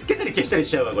消したりつけたり消したりし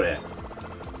ちゃうわこれ。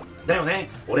だよね。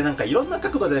俺なんかいろんな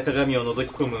角度で鏡を覗き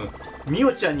込むみ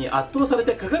おちゃんに圧倒され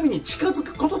て鏡に近づ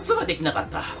くことすらできなかっ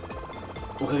た。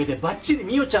おかげでバッチリ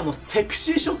みおちゃんのセク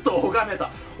シーショットを拝めた。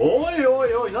おいお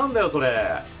いおい、なんだよそ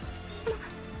れ。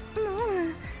もう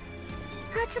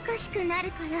恥ずかしくなる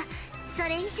からそ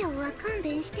れ以上は勘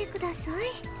弁してくださ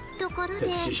い。ところで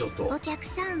お客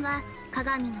さんは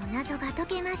鏡の謎が解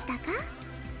けましたか？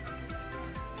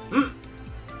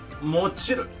も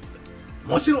ちろん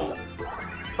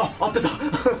合ってた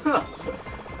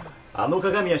あの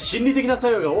鏡は心理的な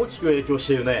作用が大きく影響し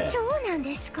ているね。そうなん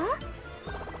ですか？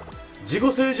自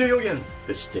己成就予言っ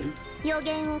て知ってる？予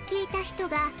言を聞いた人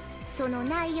がその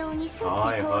内容に沿って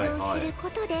行動するこ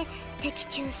とで的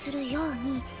中するよう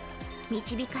に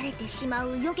導かれてしま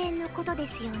う予言のことで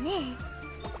すよね。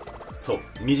そう、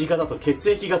身近だと血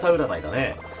液型占いだ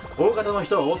ね。大型の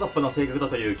人は大雑把な性格だ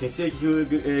という血液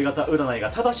型占い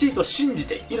が正しいと信じ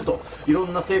ていると、いろ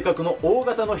んな性格の大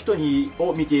型の人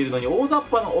を見ているのに大雑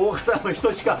把な大型の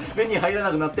人しか目に入ら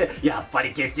なくなって、やっぱ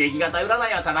り血液型占い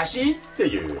は正しいって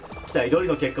いう期待通り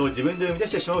の結果を自分で生み出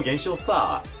してしまう現象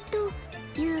さ。と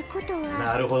いうことは、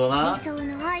なるほどな。理想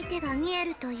の相手が見え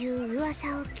るという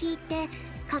噂を聞いて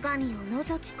鏡を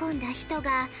覗き込んだ人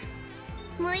が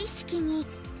無意識に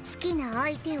好きな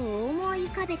相手を思い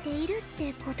浮かべているっ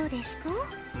てことですか？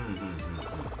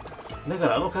だか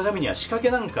らあの鏡には仕掛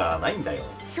けなんかないんだよ。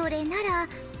それなら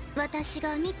私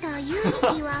が見た勇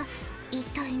気は一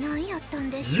体何やった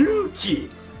んでしょう？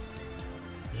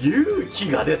勇気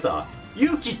が出た。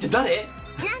勇気って誰？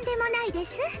なんでもないで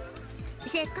す。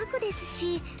せっかくです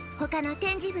し他の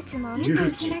展示物も見て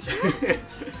いきましょう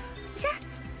さ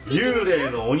あ、幽霊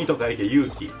の鬼と書いて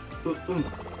勇気。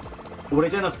俺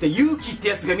じゃなくて勇気って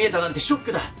やつが見えたなんてショッ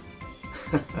クだ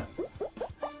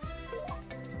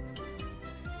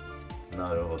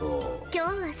なるほど。今日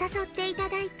は誘っていた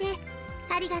だいて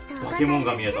ありがとうございます。化け物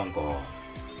が見えたんか。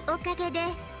おかげで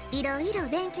いろいろ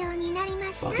勉強になり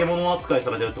ました。化け物扱いさ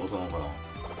れてるってことなのかな。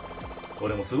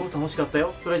俺もすごく楽しかった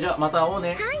よ。それじゃあまた会おう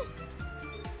ね。はい。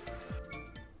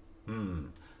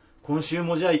今週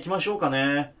もじゃあ行きましょうか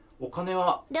ね。お金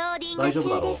は大丈夫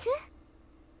だろう。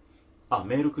あ、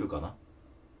メール来るかな。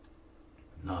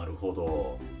なるほ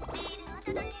ど。メー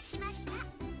ルお届けしました。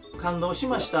感動し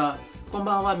ました。こん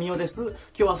ばんは、みおです。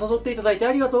今日は誘っていただいて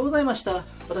ありがとうございました。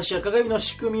私は鏡の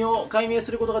仕組みを解明す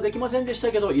ることができませんでし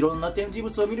たけど、いろんな展示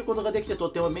物を見ることができてと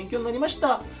っても勉強になりまし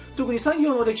た。特に産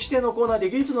業の歴史展のコーナーで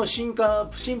技術の進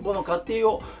歩の過程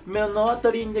を目の当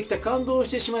たりにできて感動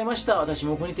してしまいました。私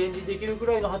もここに展示できるく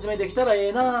らいの発明できたらえ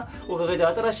えな。おかげで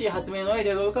新しい発明のアイ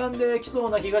デアが浮かんできそう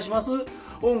な気がします。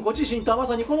御子自身とはま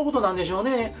さにこのことなんでしょう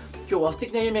ね。今日は素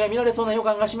敵な夢が見られそうな予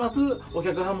感がします。お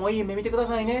客さんもいい夢見てくだ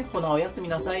さいね。ほなおやすみ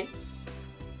なさい。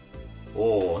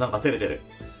おー、なんか照れてる。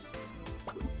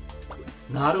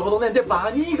なるほどね。で、バ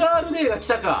ニーガールデーが来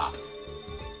たか。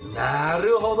な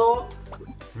るほど。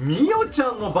みおち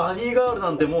ゃんのバニーガール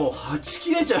なんてもうはち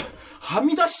切れちゃう、は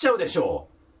み出しちゃうでしょ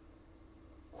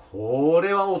う。こ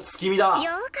れはお月見だ。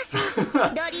ようこそ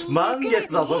ドリームクラブへ。満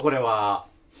月だぞこれは。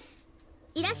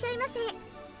いらっしゃいませ。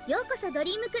ようこそド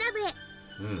リームクラブ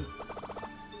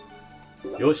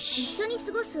へ。よし。一緒に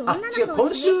過ごす女の違う、子を指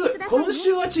名してくださいね。今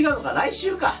週は違うのか。来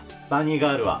週か、バニー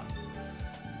ガールは。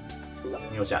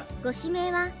みおちゃん、ご指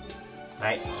名は。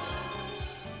はい、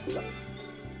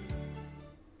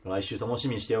来週楽し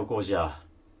みにしておこう。じゃ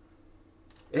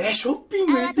あショッピン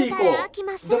グいつ行こ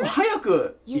う。でも早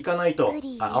く行かないと。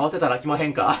慌てたら飽きまへ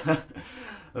んか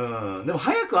うん、でも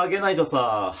早くあげないと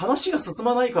さ、話が進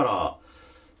まないから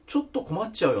ちょっと困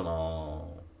っちゃうよな。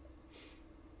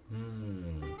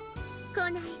こ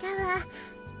の間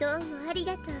はどうもあり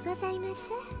がとうございま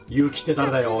す。勇気って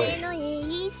誰だよ。おい、発明の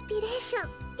インスピレーショ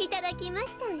ンいただきま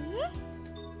したね。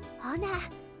ほ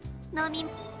な飲み。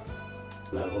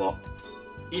なるほど、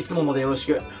いつものでよろし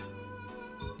く。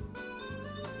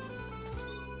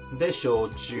で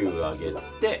焼酎あげ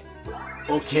て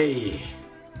OK。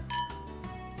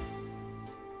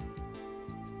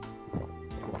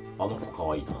 あの子か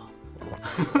わいいな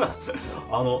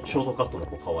あのショートカットの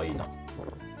子かわいいな。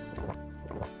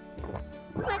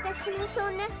私もそ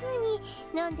んな風に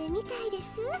飲んでみたいで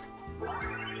す。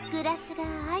グラスが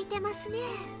空いてますね。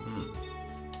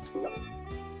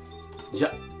じゃ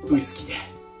あウイスキーで。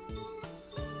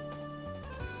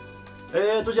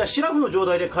じゃあシラフの状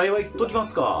態で会話いっときま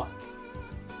すか。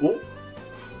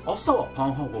お、朝はパン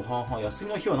派ご飯派、休み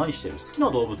の日は何してる、好き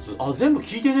な動物。あ、全部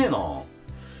聞いてねえな。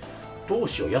どう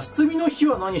しよう。休みの日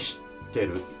は何して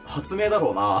る、発明だ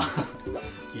ろうな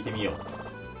聞いてみよ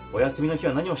う。お休みの日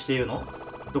は何をしているの。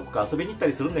どこか遊びに行った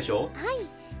りするんでしょ。は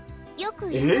い、よ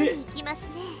く山に行きます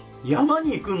ね。山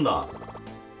に行くんだ。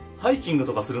ハイキング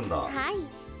とかするんだ。は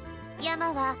い、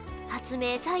山は発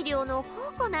明材料の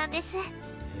宝庫なんです。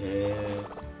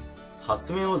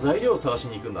発明の材料を探し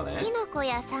に行くんだね。キノコ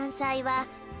や山菜は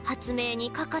発明に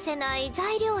欠かせない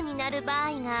材料になる場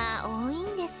合が多い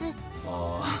んです。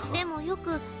でもよ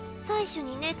く採取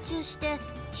に熱中して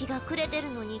日が暮れてる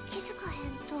のに気づかへん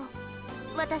と、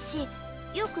私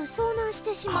よく遭難し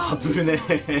てしまうんです。危ね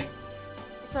え。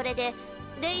それで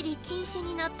出入り禁止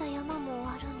になった山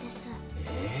もあるんです。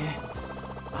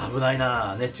危ない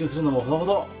な。熱中するのもほどほ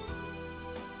ど。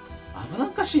危な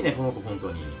っかしいねこの子本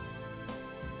当に。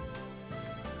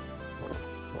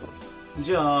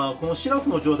じゃあこのシラフ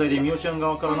の状態でみおちゃん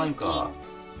側から何か。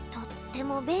とって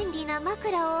も便利な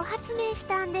枕を発明し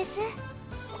たんです。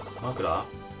枕？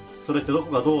それってど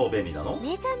こがどう便利なの？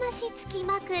目覚まし付き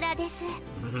枕です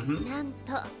なん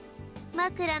と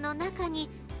枕の中に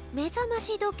目覚ま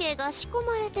し時計が仕込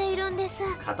まれているんです。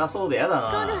硬そうでやだ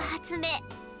な。この発明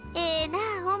な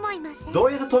あ思いません？ど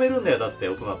うやって止めるんだよ、だって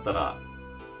音鳴ったら。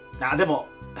あ、でも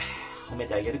褒め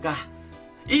てあげるか。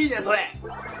いいねそれ。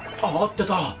合って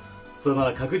た。それな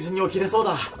ら確実に起きれそう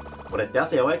だ。これって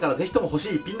朝弱いからぜひとも欲し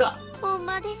い一品だ。ほん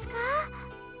まですか？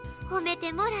褒め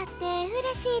てもらって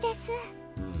嬉しいです。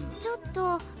ちょっ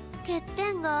と欠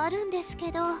点があるんです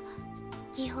けど、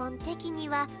基本的に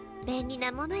は便利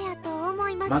なものやと思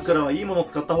います。枕はいいもの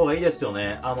使った方がいいですよ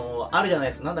ね。あるじゃない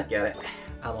ですか。なんだっけあれ、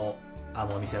あの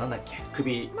お店なんだっけ、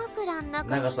首枕の中に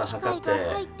長さ機測って械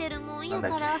が入ってるもんやか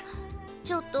ら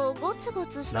ちょっとゴツゴ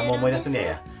ツして何も思いるんです。出せ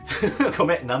ねえやご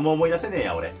めん、何も思い出せねえ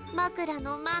や俺。枕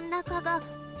の真ん中が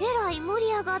えらい盛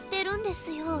り上がってるんで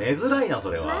すよ。寝づらいな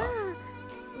それは。まあ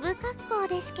不格好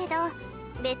ですけど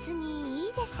別にい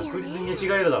いですよね。確実に寝違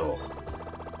えるだろ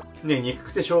う。ね、憎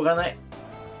くてしょうがない。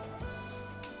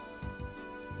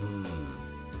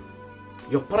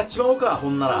酔っ払っちまおうかほ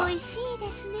んなら。美味しいで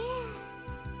すね。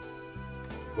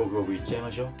ごくごくいっちゃい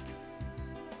ましょう。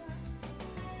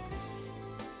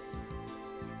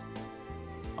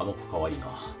あの子かわいいな。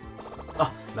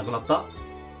あ、なくなった。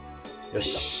よ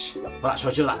し、ほら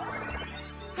焼酎だ。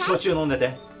焼酎飲んで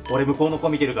て。俺向こうの子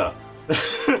見てるから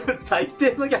最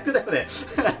低の逆だよね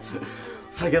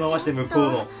酒飲まして向こう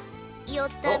の。酔っ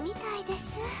たみたいで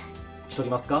す。しとき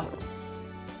ますか。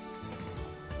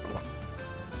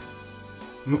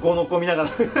向こうの子見ながら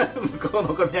向こう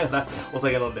の子見ながらお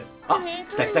酒飲んで、あ、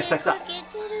来た来た来た来た。かけて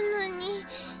るのに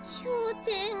焦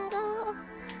点が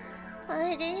あ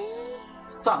れ。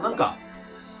さあ、なんか、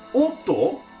おっ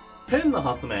と変な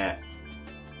発明い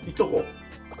っとこう。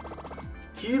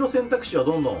黄色選択肢は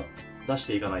どんどん出し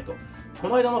ていかないと。こ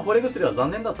の間の惚れ薬は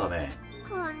残念だったね。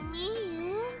カニ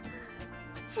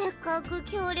せっかく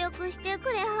協力して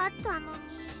くれはったのに。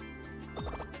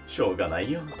しょうがな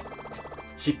いよ、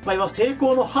失敗は成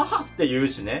功の母って言う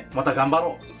しね。また頑張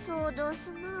ろう。そうど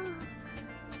すな。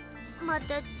ま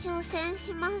た挑戦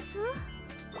します。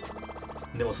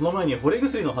でもその前に惚れ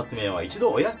薬の発明は一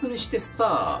度お休みして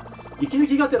さ、息抜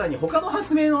きがてらに他の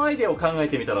発明のアイデアを考え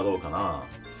てみたらどうかな。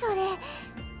それ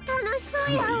楽しそ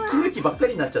うやわ。息抜きばっか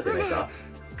りになっちゃってないか。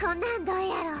こんなんどうやろ。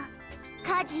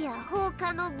火事や放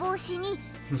火の防止に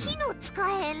火の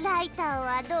使えんライター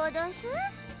はどうどす。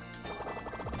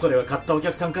それは買ったお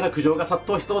客さんから苦情が殺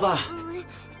到しそうだ。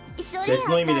別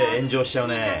の意味で炎上しちゃう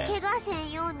ね。怪我せ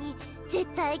んように絶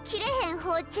対切れへん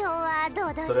包丁はど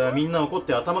うどす。それはみんな怒っ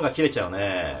て頭が切れちゃう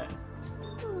ね。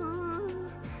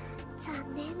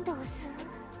残念どす。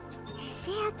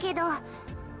せやけど違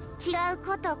う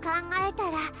こと考え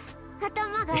たら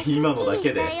頭がすっきりし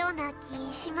たような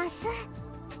気します。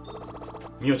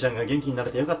みおちゃんが元気にな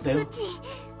れてよかったよ。うち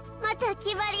また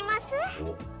決まります。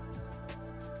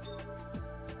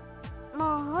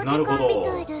もうお時間み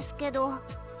たいですけど。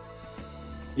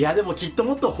いやでもきっと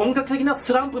もっと本格的な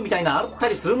スランプみたいなあった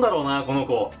りするんだろうな、この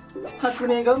子。発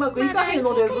明がうまくいかへん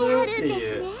のですって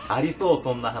いう、ありそう、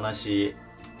そんな話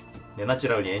でナチ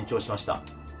ュラルに延長しました。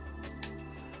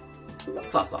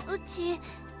さあさあ、うち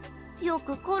よ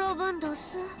く転ぶんど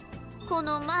す。こ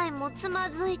の前もつま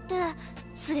ずいて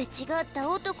すれ違った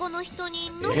男の人に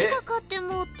のしかかって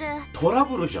もうて。トラ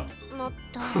ブルじゃん。もっ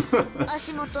と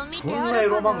足元見てそんなエ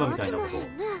ロ漫画みたいなこと。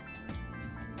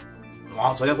ま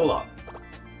あそりゃそうだ。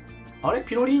あれ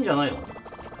ピロリンじゃないの。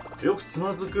よくつ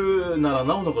まずくなら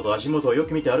なおのこと足元をよ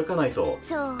く見て歩かないと。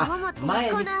そう思ってこの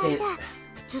間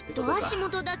ずっと足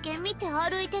元だけ見て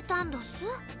歩いてたんどす。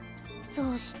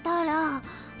そうしたら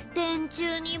電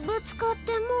柱にぶつかっ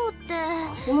てもうて。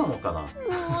アホなのかな。も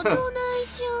うどない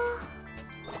しょ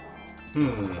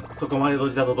そこまでド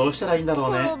ジだとどうしたらいいんだろ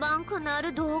うね。転ばんくな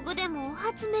る道具でも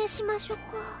発明しましょうか。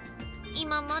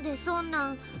今までそんな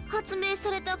ん発明さ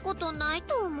れたことない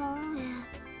と思うんや。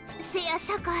せや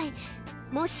さかい、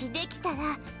もしできたら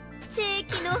世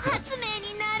紀の発明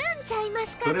になるんちゃいま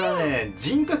すかね。それはね、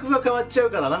人格が変わっちゃ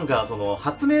うから、なんかその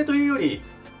発明というより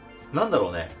なんだろ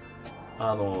うね、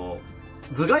頭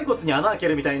蓋骨に穴開け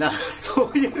るみたいな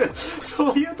そういう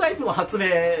タイプの発明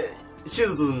手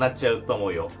術になっちゃうと思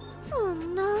うよ。そ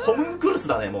んなホムンクルス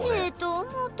だね、もうね。と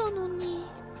思ったのに。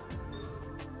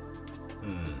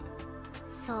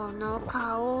その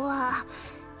顔は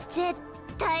絶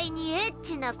対にエッ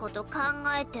チなこと考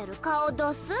えてる顔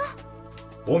どす。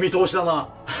お見通しだな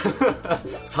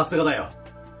さすがだよ。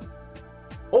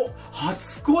お、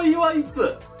初恋はい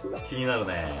つ？気になる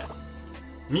ね。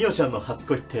みおちゃんの初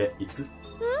恋っていつ？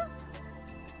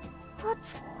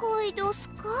初恋どす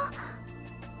か？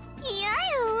嫌やわ。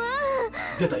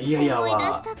出た、いやいやは。思い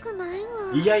出したくないわ。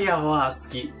いやいやは好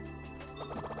き。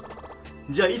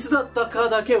じゃあいつだったか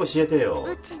だけ教えてよ。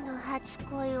うちの初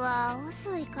恋は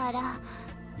遅いから、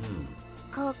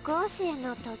高校生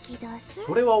の時どす。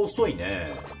それは遅い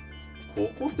ね。高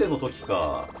校生の時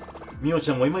か。みお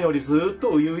ちゃんも今よりずーっ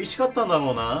と初々しかったんだ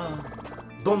ろうな。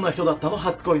どんな人だったの、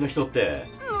初恋の人って。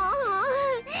も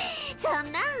うそんなん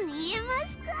言えま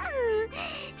すか。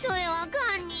それは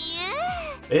かんに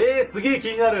すげえ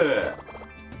気になる。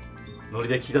ノリ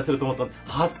で聞き出せると思った。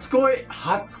初恋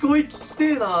聞きて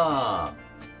えな。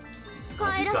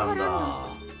帰らはるん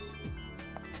で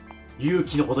す。勇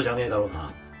気のことじゃねえだろう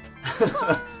な。ほんま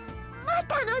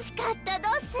楽しかったど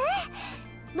す。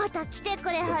また来て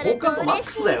くれはると嬉しいです。好感度マッ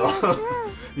クスだよ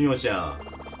みおちゃ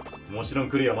ん、もちろん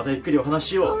来るよ。またゆっくりお話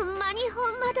しよう。ほんまにほ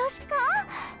んまどすか。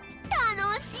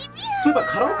楽しみや。そういえば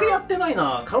カラオケやってない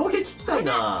な。カラオケ聞きたい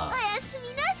な。おやす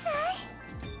みなさい。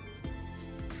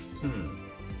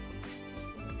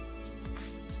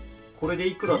これで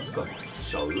いくら使っ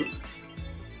ちゃう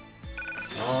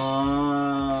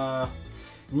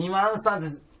？2万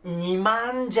2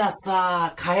万じゃ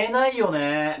さ買えないよ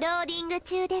ね。ローディング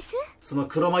中です。その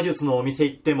黒魔術のお店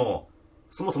行っても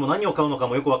そもそも何を買うのか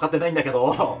もよく分かってないんだけ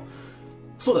ど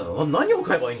そうだよ、何を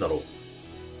買えばいいんだろう。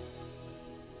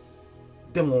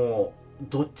でも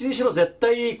どっちにしろ絶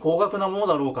対高額なもの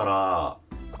だろうから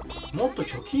もっと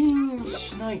貯金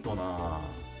しないとな。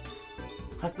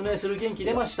発明する元気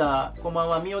出ました。こんばん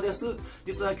は、みおです。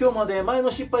実は今日まで前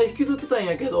の失敗引きずってたん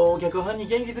やけど、逆犯に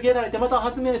元気づけられてまた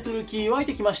発明する気湧い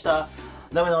てきました。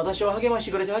ダメな私を励まし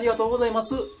てくれてありがとうございま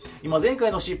す。今前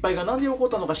回の失敗が何で起こっ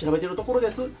たのか調べてるところで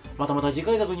す。またまた次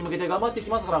回作に向けて頑張ってき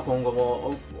ますから、今後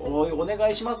も お願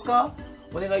いしますか？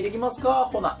お願いできますか？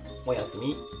ほなおやす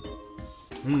み。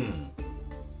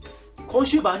今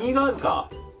週バニーガールか。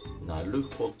なる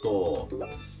ほど。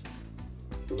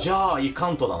じゃあい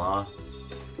かんとだな。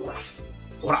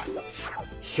ほら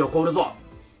ひよこ売るぞ。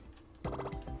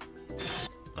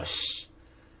よし。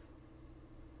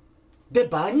で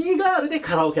バニーガールで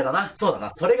カラオケだな。そうだな、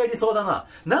それが理想だな。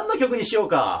何の曲にしよう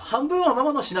か。半分はマ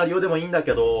マのシナリオでもいいんだ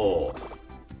けど、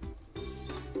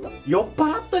酔っ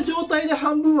払った状態で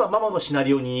半分はママのシナ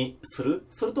リオにする？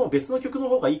それとも別の曲の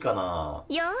方がいいかな。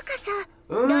ようこそ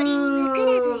ドリームクラ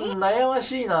ブへ。悩ま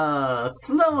しいな。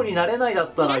素直になれないだ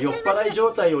ったら酔っ払い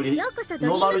状態よりノ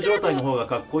ーマル状態の方が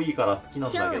かっこいいから好きな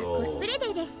んだけど。コスプレデ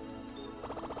ーです。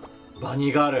バ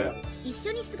ニーガール一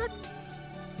緒に過ご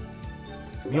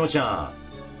みおちゃ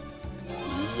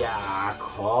ん、いや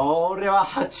ーこれは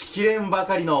はちきれんば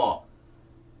かりの、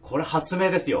これ発明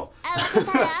ですよ。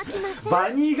バ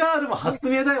ニーガールも発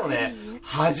明だよね。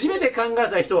初めて考え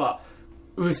た人は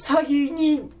ウサギ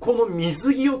にこの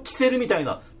水着を着せるみたい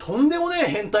な、とんでもねえ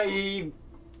変態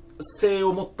性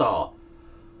を持った、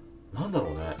なんだ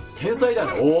ろうね、天才だ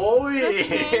よね。おーい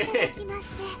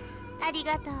あり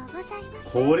がとうございま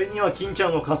す。これには金ちゃ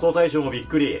んの仮装大賞もびっ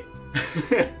くり。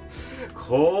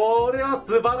これは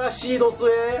素晴らしいドス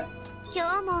エ。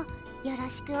今日もよろ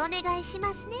しくお願いし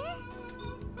ますね。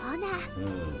ほ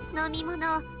な、飲み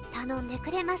物頼んで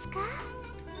くれますか？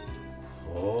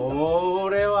こ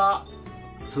れは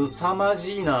すさま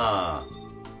じいな。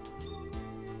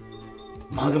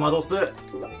マグマドス、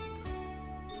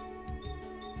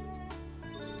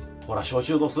ほら焼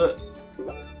酎ドス、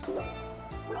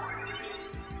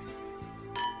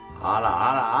あら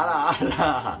あらあらあ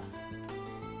ら。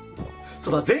そ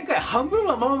うだ、前回半分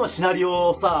はママのシナリオ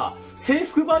をさ、制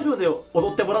服バージョンで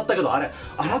踊ってもらったけど、あれ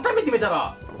改めて見た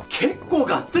ら結構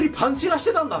がっつりパンチラし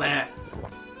てたんだね。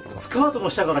スカートの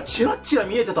下からチラッチラ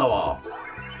見えてたわ。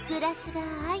グラスが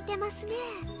開いてますね。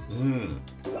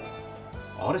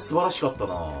あれ素晴らしかった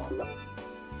な。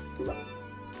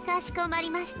かしこまり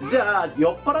ました。じゃあ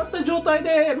酔っ払った状態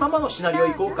でママのシナリオ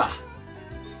行こうか。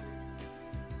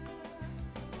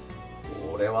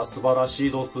これは素晴らし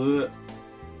いドス。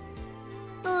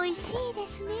美味しいで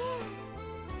すね。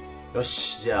よ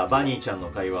し、じゃあバニーちゃんの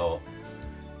会話を。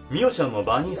ミオちゃんの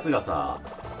バニー姿。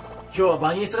今日は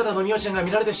バニー姿のミオちゃんが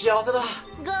見られて幸せだ。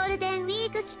ゴールデンウィ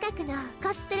ーク企画の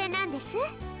コスプレなんです。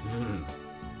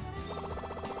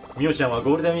ミオちゃんは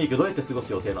ゴールデンウィークどうやって過ご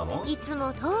す予定なの？いつ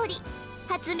も通り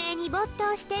発明に没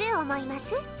頭してる思いま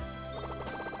す。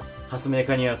発明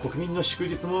家には国民の祝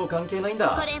日も関係ないん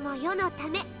だ。これも世のた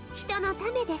め人の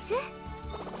ためです。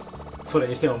それ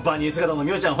にしてもバニー姿の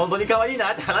ミオちゃん本当に可愛い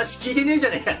なって話聞いてねえじゃ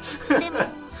ねえか。でも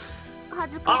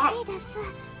恥ずかしいです、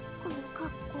この格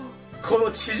好。こ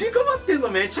の縮こまってんの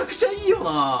めちゃくちゃいいよ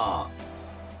な。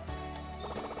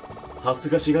恥ず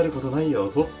かしがることないよ、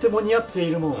とっても似合って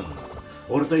いるもん。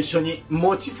俺と一緒に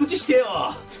餅つきしてよ。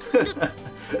ど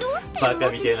うしてバカ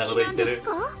みたいなこと言ってる。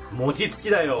餅つき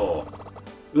だよ。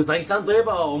うさぎさんといえ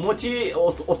ばお餅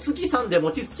お月さんで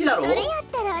餅つきだろ。それやっ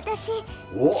たら私木で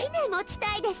持ち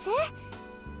たいです。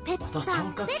ペッタン、また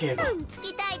三角形がペッタンつ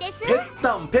きたいです。ペッ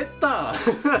タンペッタン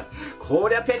こ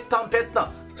りゃペッタンペッタ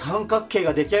ン、三角形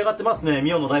が出来上がってますね。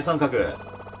ミオの大三角。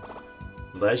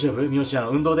大丈夫？ミオちゃん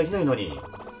運動できないのに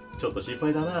ちょっと心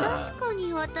配だな。確か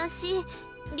に私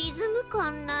リズム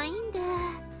感ないんで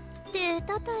手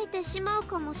叩いてしまう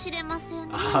かもしれません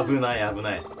ね。危ない危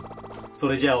ない。そ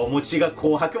れじゃあお餅が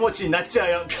紅白餅になっちゃ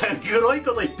うよ。グロい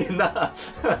こと言ってんな。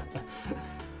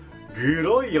グ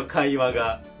ロいよ会話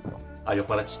が。あ、酔っ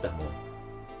払っちった。も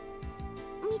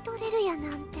う見とれるや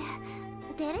なんて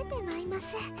照れてまいま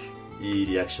せん。いい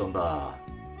リアクションだ。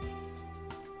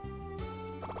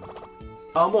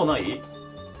あ、もうない？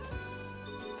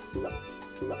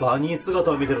バニー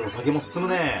姿を見てると酒も進む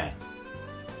ね。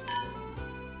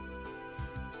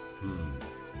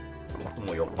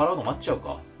もう酔っ払うの待っちゃう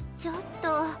か。ちょっ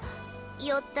と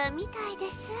酔ったみたい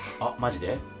です。あ、マジ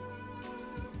で？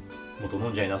もっと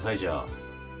飲んじゃいなさい。じゃあ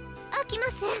飽きま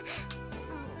せん。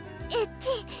エッチ。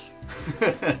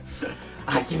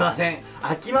飽きません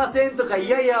飽きませんとかい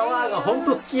やいやわーがほん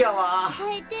と好きやわ。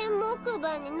回転木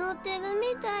馬に乗ってるみ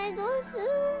たいで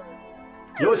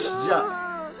す。よし、じゃ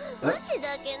あうち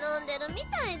だけ飲んでるみ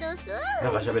たいです。な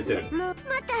んか喋ってる。また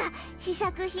試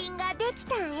作品ができ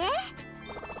たんえ。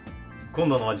今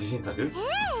度のは自信作？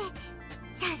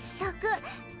早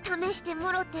速試して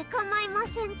もろて構いま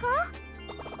せんか？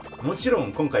もちろ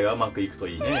ん今回はうまくいくと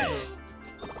いいね。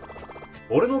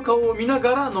俺の顔を見な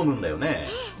がら飲むんだよね。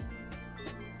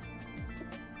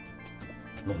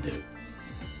飲んでる。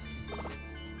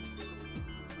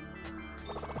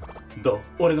どう？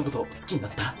俺のこと好きにな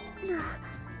った？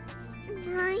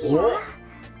なんや、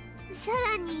さ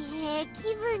らに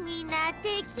気分になって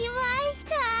きまし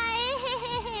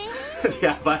た。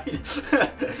やばい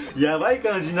やばい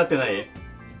感じになってない？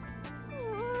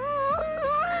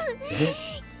健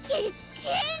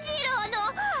次郎の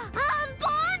アンポン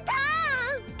タ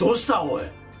ン。どうしたおい、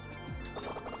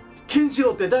健次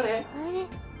郎って誰？あれ、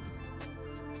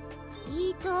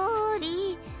一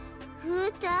人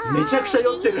二人めちゃくちゃ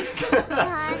酔ってる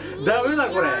ダメだ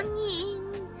これ。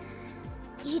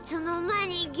いつの間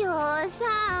にぎょうさ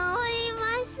んおりま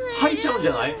す。吐いちゃうんじ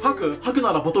ゃない？吐く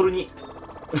ならボトルに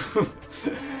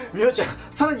みおちゃん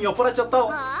さらに酔っ払っちゃった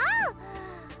わ。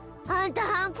あんた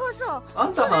はんこそあ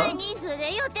んたはんそない人数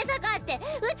で寄ってたかって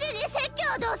うちに説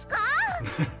教どすか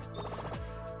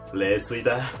冷水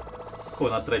だ。こう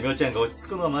なったらみおちゃんが落ち着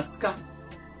くのは待つか。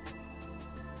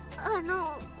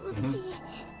うち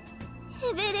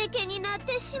ヘベレケになっ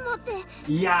てしもて、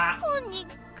いやほんに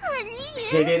かに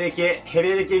ヘベレ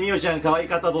ケみおちゃん可愛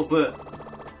かったどす。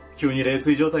急に冷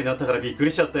水状態になったからびっく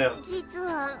りしちゃったよ。実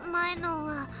は前の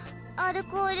はアル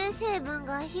コール成分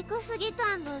が低すぎ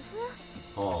たんどす。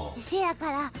せやか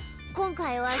ら今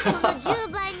回はその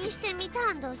10倍にしてみ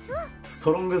たんどす。ス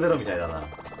トロングゼロみたいだな。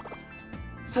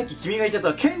さっき君が言って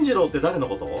た健次郎って誰の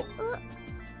こと？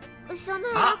そん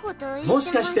なこと言ってました？も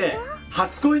しかして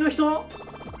初恋の人？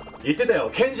言ってたよ、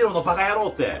健次郎のバカ野郎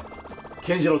って。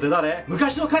健次郎って誰？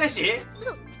昔の彼氏？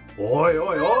おい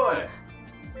おいおい、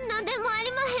なんでもあ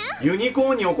りまへん。ユニコ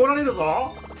ーンに怒られる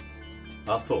ぞ。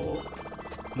あ、そ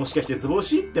う？もしかして図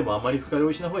星ってもあんまり深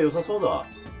酔いしない方が良さそうだ。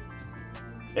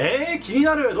気に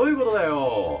なる。どういうことだ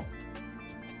よ。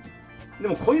で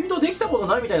も恋人できたこと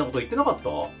ないみたいなこと言ってなかった？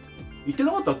言って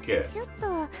なかったっけ？ちょっ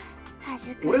と恥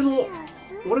ずかしい。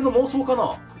俺の妄想か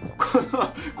な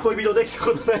恋人できた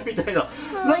ことないみたいな、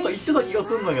なんか言ってた気が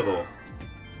するんだけど。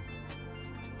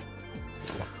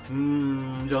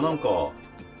じゃあなんか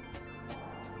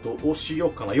どうしよ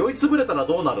うかな。酔いつぶれたら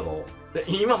どうなるの？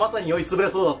今まさに酔いつぶれ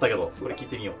そうだったけど、これ聞い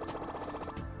てみよ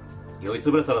う。酔い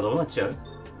つぶれたらどうなっちゃう？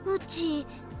うち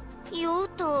酔う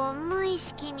と無意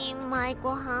識に舞妓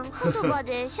はん言葉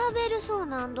で喋るそう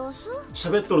なんどす。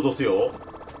喋っとるどすよ。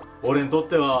俺にとっ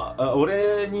て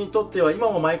は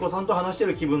今も舞妓さんと話して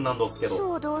る気分なんどすけど。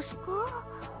そうどすか。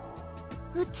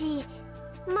うち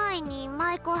前に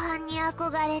舞妓はんに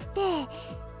憧れて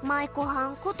舞妓は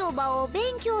ん言葉を勉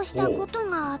強したこと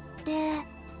があって、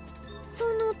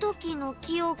その時の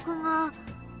記憶が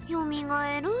よみ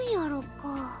がえるんやろ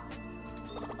か。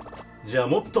じゃあ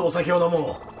もっとお酒を飲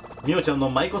もう。みおちゃんの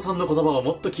舞妓さんの言葉を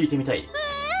もっと聞いてみたい。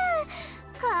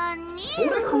かんにこ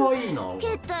れかわいいな。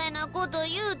けったいなこと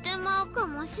言うてまうか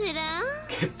もしれん。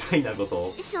けったいなこ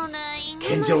と？そない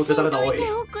健次郎って誰だおい。て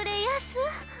おくれやす。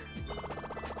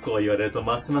そう言われると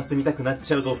ますます見たくなっ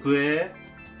ちゃうどすえ。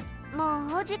も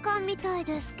うお時間みたい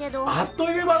ですけど。あっ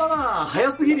という間だな。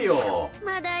早すぎるよ。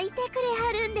まだいてく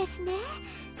れはるんですね。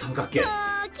三角形おお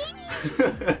きに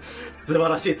素晴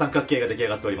らしい三角形が出来上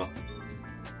がっております。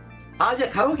じゃあ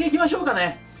カラオケ行きましょうか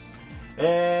ね。オ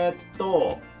ー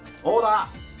ダ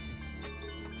ー。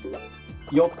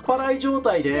酔っ払い状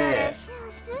態で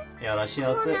やらし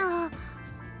やす。ほな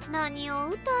何を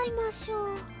歌いまし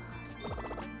ょ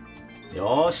う。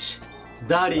よーし、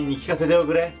ダーリンに聞かせてお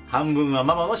くれ。半分は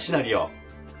ママのシナリオ。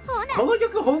この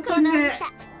曲本当にね、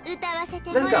歌わせて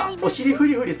もらいなんます。かお尻フ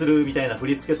リフリするみたいな振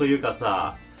り付けというか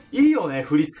さ、いいよね。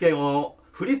振り付けも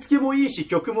いいし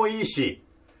曲もいいし。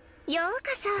ようこ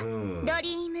そ、ド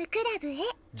リームクラブへ。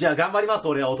じゃあ頑張ります。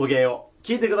俺は音ゲーを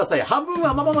聞いてください。半分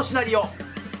はママのシナリオ。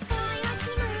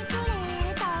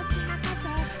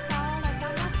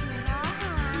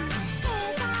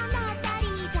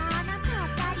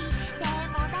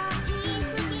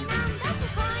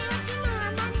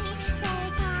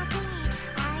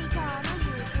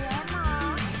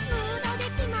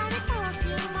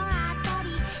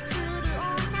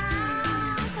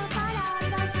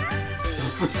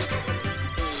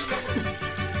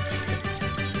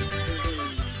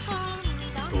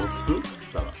ドスっつ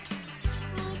ったら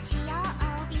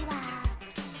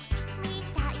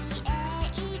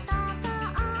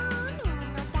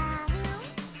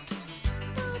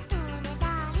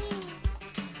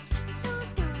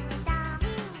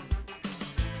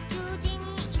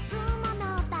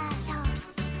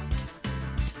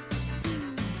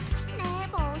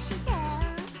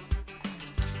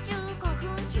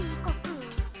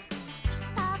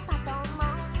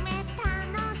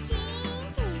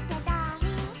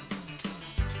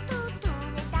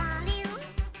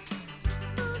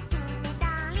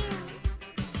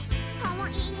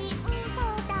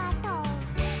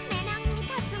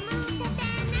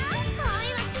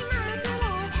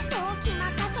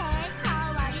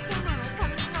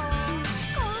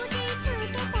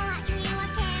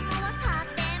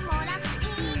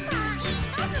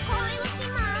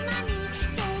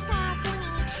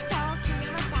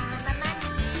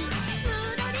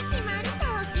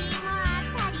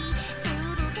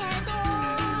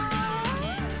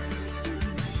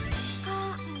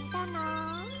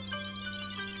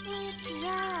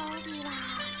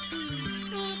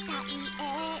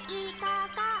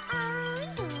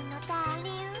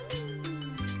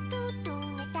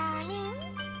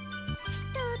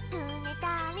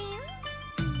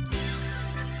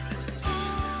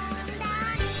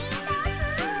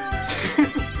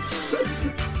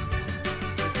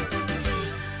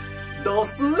ド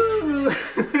ス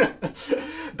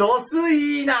ドス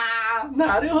いいな。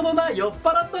なるほどな、酔っ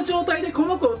払った状態でこ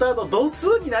の子歌うとドス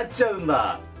になっちゃうん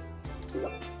だ。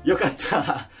よかっ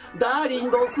た。ダーリ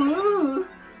ンドス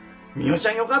みおち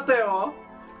ゃんよかったよ。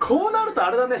こうなると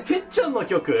あれだね、せっちゃんの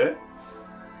曲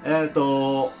大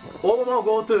物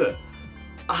GoTo、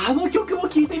 あの曲も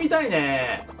聴いてみたい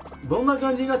ね。どんな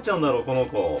感じになっちゃうんだろうこの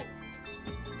子。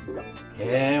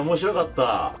面白かっ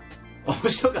た。面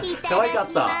白かった。可愛か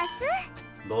った。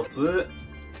ドス。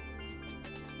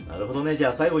なるほどね。じゃ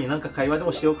あ最後になんか会話で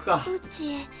もしておくか。う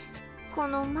ちこ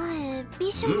の前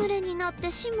びしょ濡れになっ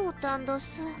てしもうたんど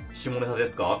す。下ネタで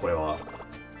すかこれは。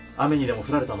雨にでも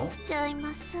降られたの？ちゃい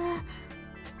ます。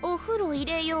お風呂入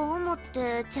れよう思っ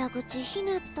て蛇口ひ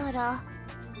ねったら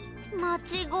間違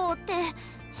うて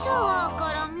シャワー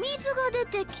から水が出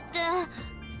てきて、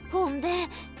ほんで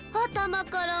頭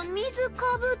から水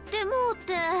かぶってもう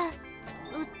て、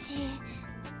うち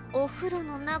お風呂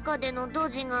の中でのド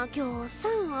ジがぎょうさ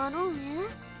んあるんえ。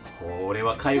これ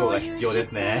は介護が必要で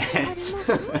すね。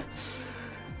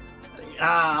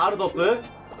あルドス、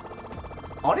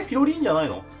あれピロリンじゃない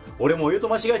の？俺もお湯と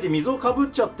間違えて水をかぶ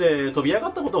っちゃって飛び上が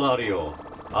ったことがあるよ。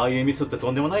ああいうミスって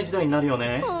とんでもない時代になるよ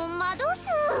ね。ほんまどす。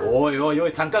おいおいお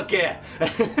い三角形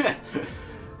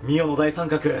ミオの大三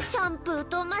角。シャンプー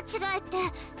と間違えて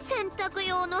洗濯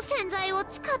用の洗剤を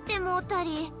使ってもうた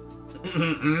り、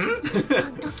あ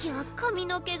ん時は髪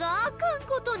の毛があかん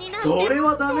ことになってもうて。それ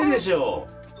はダメでしょ。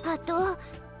あと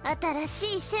新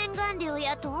しい洗顔料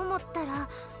やと思ったら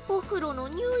お風呂の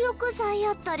入浴剤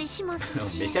やったりします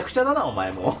し。めちゃくちゃだなお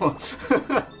前も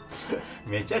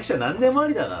めちゃくちゃ何でもあ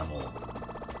りだな。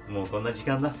もうこんな時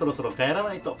間だ。そろそろ帰ら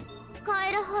ないと。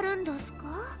帰らはるんですか？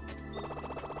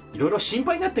いろいろ心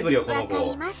配になってくるよこの子。わか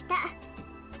りました。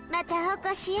また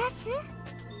お越しやす。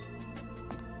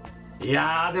い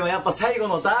やーでもやっぱ最後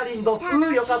のダーリンドス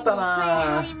ーよかった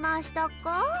な。楽しみに帰りました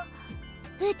か？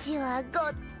うちはごっ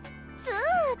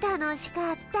つー楽し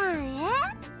かったんえ。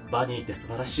バニーって素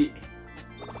晴らしい。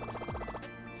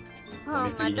ほんま飲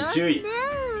みすぎにどす注意。ね。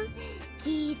気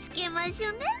ぃつけましょ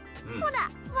うね。ほら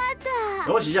ま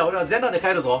た。よしじゃあ俺は全裸で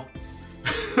帰るぞ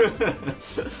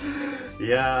い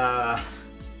や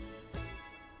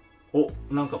ー、お、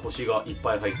なんか星がいっ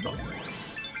ぱい入った。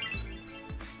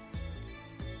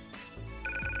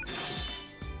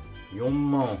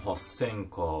48,000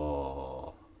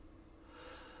か。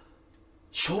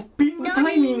ショッピングタ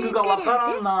イミングがわか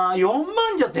らんな。4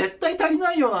万じゃ絶対足り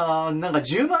ないよな。なんか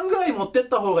10万ぐらい持ってっ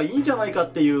た方がいいんじゃないか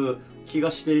っていう気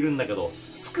がしているんだけど。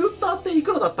スクーターってい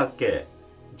くらだったっけ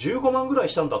？15万ぐらい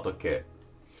したんだったっけ？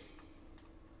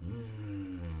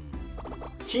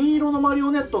金色のマリ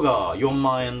オネットが4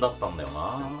万円だったんだよ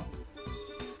な。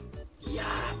いや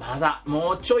ーまだ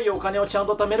もうちょいお金をちゃん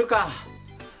と貯めるか。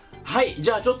はい、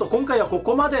じゃあちょっと今回はこ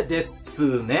こまでで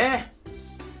すね。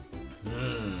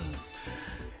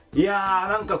いやー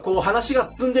なんかこう話が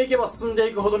進んでいけば進んで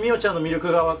いくほどみおちゃんの魅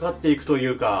力が分かっていくとい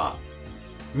うか、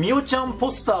みおちゃんポ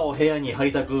スターを部屋に貼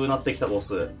りたくなってきたボ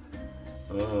ス。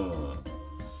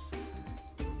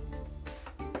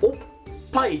おっ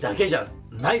ぱいだけじゃ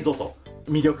ないぞと。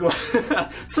魅力は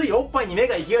ついおっぱいに目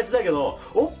が行きがちだけど、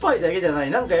おっぱいだけじゃな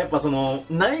い、なんかやっぱその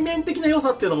内面的な良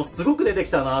さっていうのもすごく出て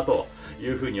きたなとい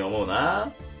うふうに思う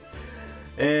な。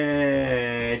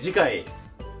次回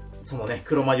そのね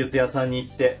黒魔術屋さんに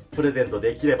行ってプレゼント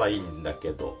できればいいんだけ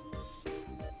ど、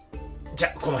じ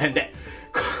ゃあこの辺で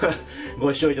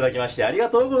ご視聴いただきましてありが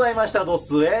とうございました。ド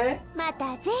スへま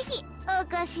たぜひ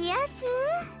お越しやす。